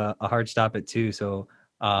you have a hard stop at 2. So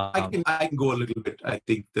I can go a little bit. I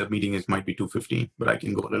think the meeting might be 2:15, but I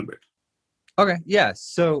can go a little bit. Okay. Yeah.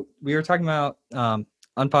 So we were talking about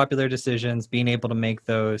unpopular decisions, being able to make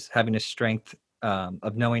those, having a strength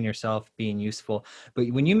of knowing yourself, being useful. But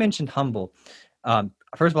when you mentioned humble,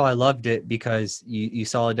 first of all, I loved it because you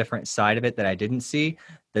saw a different side of it that I didn't see,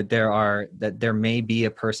 that there may be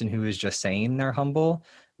a person who is just saying they're humble.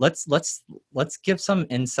 Let's give some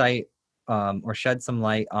insight or shed some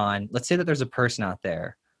light on, let's say that there's a person out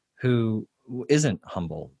there who isn't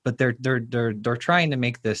humble, but they're trying to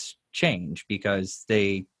make this change because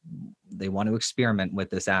they want to experiment with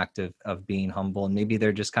this act of being humble, and maybe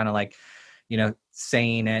they're just kind of like,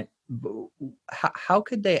 saying it. How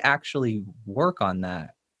could they actually work on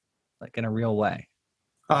that, like in a real way?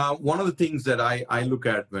 One of the things that I look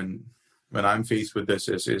at when I'm faced with this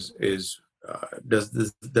is does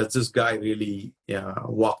this guy really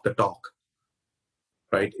walk the talk?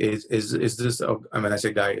 Right? Is this? I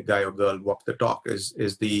say guy or girl walk the talk.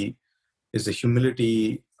 Is the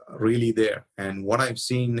humility really there? And what I've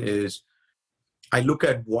seen is, I look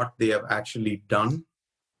at what they have actually done,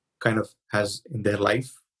 kind of has in their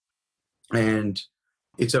life, and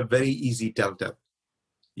it's a very easy telltale.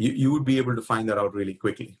 You would be able to find that out really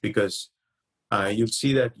quickly, because you'll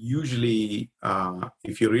see that usually,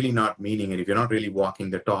 if you're really not meaning it, if you're not really walking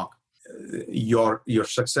the talk, your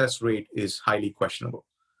success rate is highly questionable.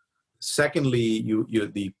 Secondly,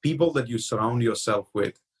 the people that you surround yourself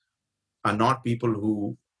with are not people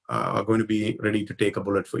who are going to be ready to take a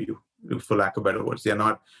bullet for you, for lack of better words. You're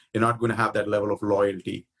not going to have that level of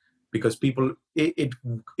loyalty, because people,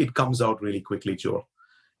 it comes out really quickly, Joel.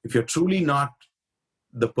 If you're truly not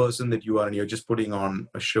the person that you are and you're just putting on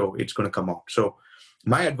a show, it's going to come out. So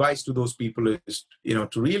my advice to those people is, to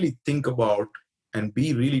really think about and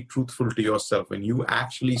be really truthful to yourself. When you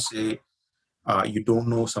actually say you don't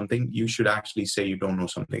know something, you should actually say you don't know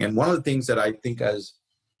something. And one of the things that I think as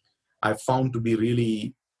I've found to be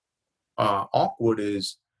really awkward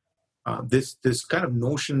is this kind of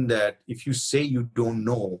notion that if you say you don't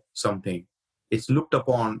know something, it's looked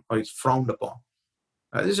upon or it's frowned upon.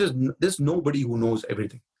 There's nobody who knows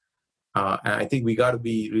everything. And I think we got to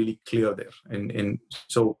be really clear there. And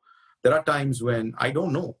so there are times when I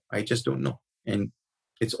don't know. I just don't know. And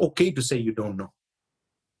it's okay to say you don't know,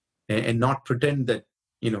 and not pretend that,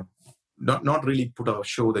 not really put a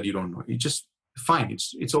show that you don't know. You just fine.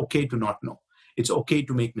 It's okay to not know. It's okay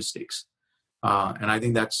to make mistakes. And I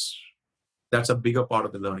think that's a bigger part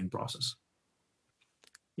of the learning process.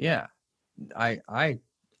 Yeah, I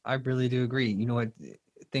really do agree. You know what,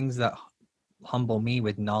 things that humble me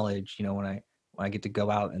with knowledge, when I get to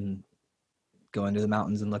go out and go into the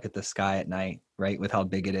mountains and look at the sky at night, right, with how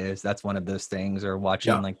big it is, that's one of those things. Or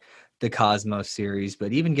watching like the Cosmos series.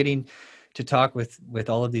 But even getting to talk with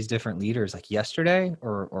all of these different leaders, like yesterday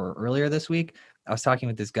or earlier this week, I was talking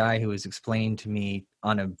with this guy who was explaining to me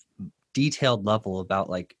on a detailed level about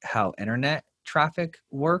like how internet traffic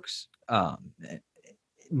works,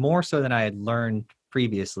 more so than I had learned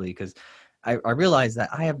previously, because I realized that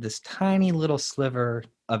I have this tiny little sliver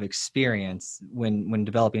of experience when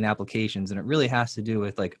developing applications, and it really has to do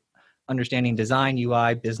with like understanding design,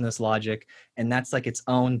 UI, business logic, and that's like its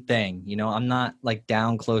own thing. I'm not like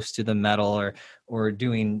down close to the metal or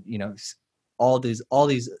doing all these.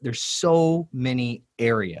 There's so many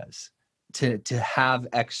areas to have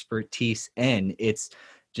expertise in. It's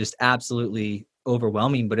just absolutely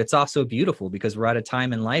overwhelming, but it's also beautiful, because we're at a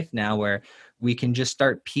time in life now where we can just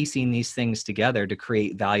start piecing these things together to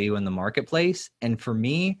create value in the marketplace. And for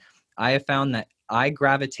me, I have found that I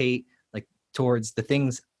gravitate like towards the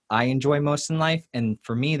things I enjoy most in life. And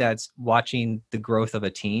for me, that's watching the growth of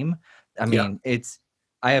a team. I mean,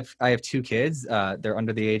 I have two kids. They're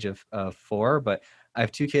under the age of 4, but I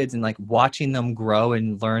have two kids, and like watching them grow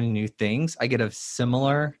and learn new things, I get a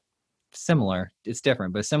similar, it's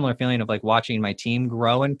different, but a similar feeling of like watching my team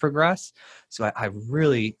grow and progress. So I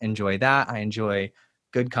really enjoy that. I enjoy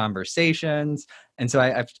good conversations. And so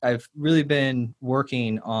I've really been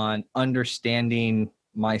working on understanding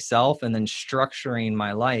myself and then structuring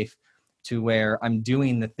my life to where I'm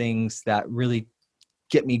doing the things that really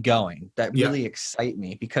get me going, that really excite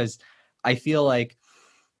me, because I feel like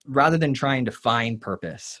rather than trying to find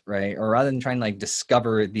purpose, right, or rather than trying to like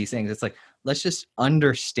discover these things, it's like, let's just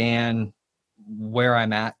understand where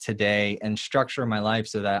I'm at today and structure my life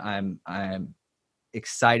so that I'm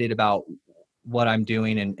excited about what I'm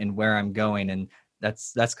doing and where I'm going. And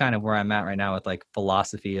that's kind of where I'm at right now with like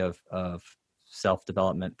philosophy of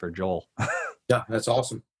self-development for Joel. Yeah, that's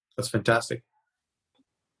awesome. That's fantastic.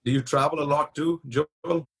 Do you travel a lot too,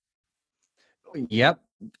 Joel? Yep.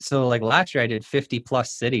 So like last year I did 50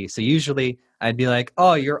 plus cities. So usually I'd be like,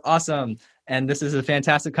 oh, you're awesome, and this is a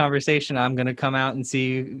fantastic conversation, I'm going to come out and see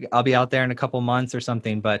you. I'll be out there in a couple months or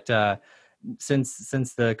something. But since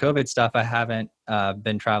the COVID stuff, I haven't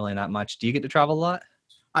been traveling that much. Do you get to travel a lot?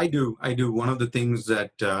 I do. One of the things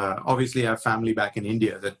that obviously I have family back in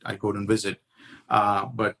India that I go and visit,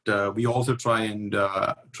 but we also try and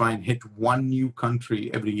hit one new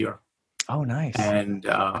country every year. Oh, nice. And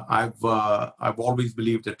I've always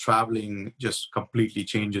believed that traveling just completely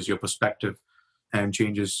changes your perspective and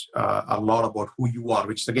changes a lot about who you are.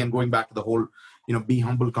 Which is, again, going back to the whole be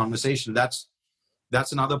humble conversation. That's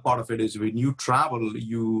another part of it. Is when you travel,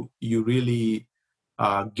 you really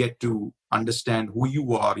get to understand who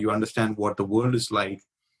you are. You understand what the world is like,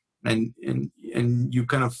 and you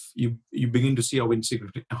kind of you begin to see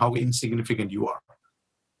how insignificant you are.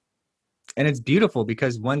 And it's beautiful,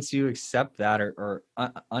 because once you accept that or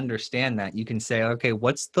understand that, you can say, okay,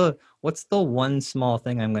 what's the one small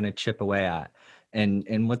thing I'm going to chip away at,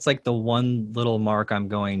 and what's like the one little mark I'm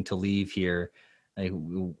going to leave here. Like,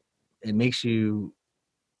 it makes you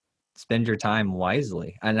spend your time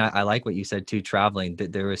wisely. And I like what you said too, traveling,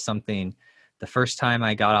 that there was something, the first time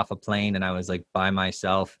I got off a plane and I was like by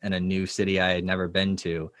myself in a new city I had never been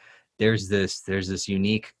to, there's this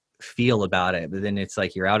unique feel about it, but then it's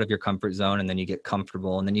like you're out of your comfort zone and then you get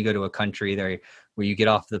comfortable and then you go to a country there where you get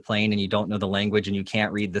off the plane and you don't know the language and you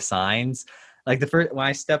can't read the signs. Like when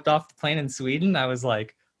I stepped off the plane in Sweden, I was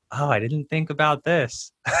like, oh, I didn't think about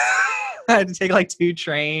this. I had to take like 2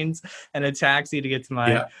 trains and a taxi to get to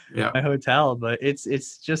my hotel, but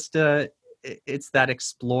it's just it's that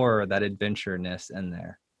explorer, that adventureness in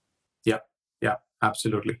there. Yeah,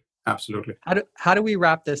 absolutely. How do we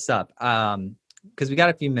wrap this up? Because we got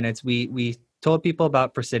a few minutes. We told people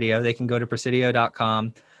about Presidio. They can go to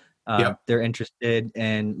presidio.com. They're interested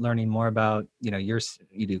in learning more about,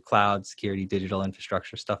 you do cloud security, digital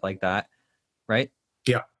infrastructure, stuff like that, right?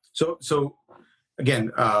 Yeah. So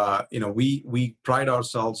again, we pride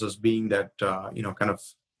ourselves as being that, kind of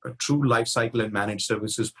a true life cycle and managed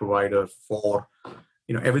services provider for,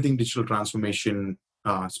 everything digital transformation,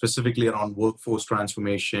 specifically around workforce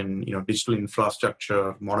transformation, digital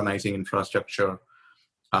infrastructure, modernizing infrastructure,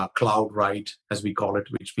 cloud right, as we call it,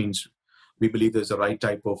 which means we believe there's a right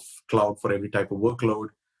type of cloud for every type of workload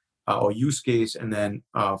or use case, and then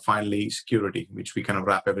finally security, which we kind of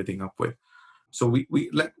wrap everything up with. So we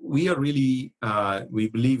are really we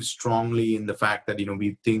believe strongly in the fact that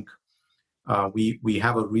we think we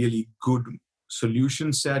have a really good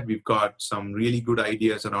solution set. We've got some really good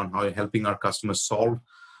ideas around how helping our customers solve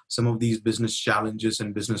some of these business challenges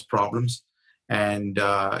and business problems. And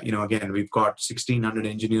again, we've got 1,600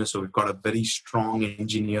 engineers, so we've got a very strong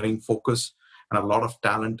engineering focus and a lot of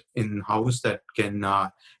talent in-house that can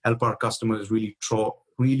help our customers really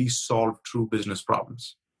solve true business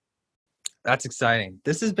problems. That's exciting.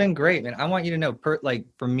 This has been great, man. I want you to know,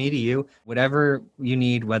 from me to you, whatever you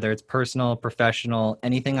need, whether it's personal, professional,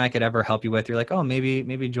 anything I could ever help you with, you're like, oh,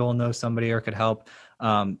 maybe Joel knows somebody or could help.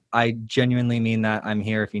 I genuinely mean that. I'm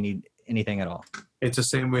here if you need anything at all. It's the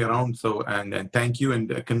same way around. So, and thank you,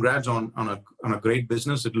 and congrats on a great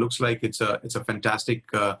business. It looks like it's a fantastic.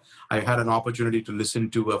 I had an opportunity to listen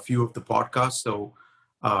to a few of the podcasts. So,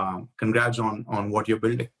 congrats on what you're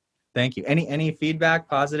building. Thank you. Any feedback,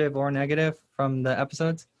 positive or negative, from the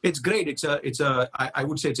episodes? It's great. I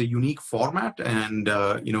would say it's a unique format. And,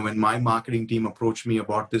 when my marketing team approached me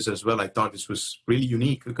about this as well, I thought this was really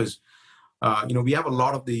unique because, we have a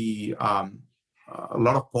lot of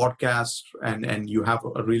podcasts and you have a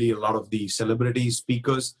lot of the celebrity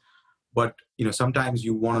speakers, but, sometimes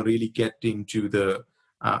you want to really get into the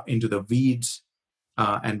weeds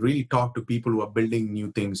and really talk to people who are building new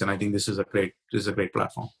things. And I think this is a great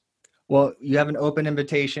platform. Well, you have an open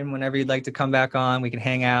invitation whenever you'd like to come back on. We can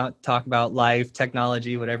hang out, talk about life,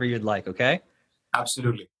 technology, whatever you'd like, okay?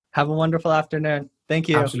 Absolutely. Have a wonderful afternoon. Thank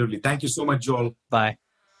you. Absolutely. Thank you so much, Joel. Bye.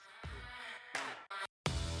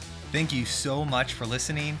 Thank you so much for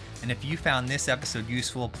listening. And if you found this episode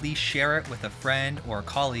useful, please share it with a friend or a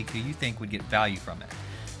colleague who you think would get value from it.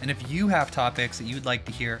 And if you have topics that you would like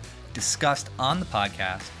to hear discussed on the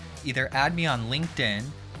podcast, either add me on LinkedIn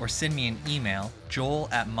or send me an email,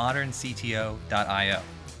 joel@moderncto.io.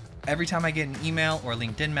 Every time I get an email or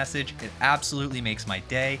LinkedIn message, it absolutely makes my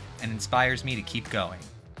day and inspires me to keep going.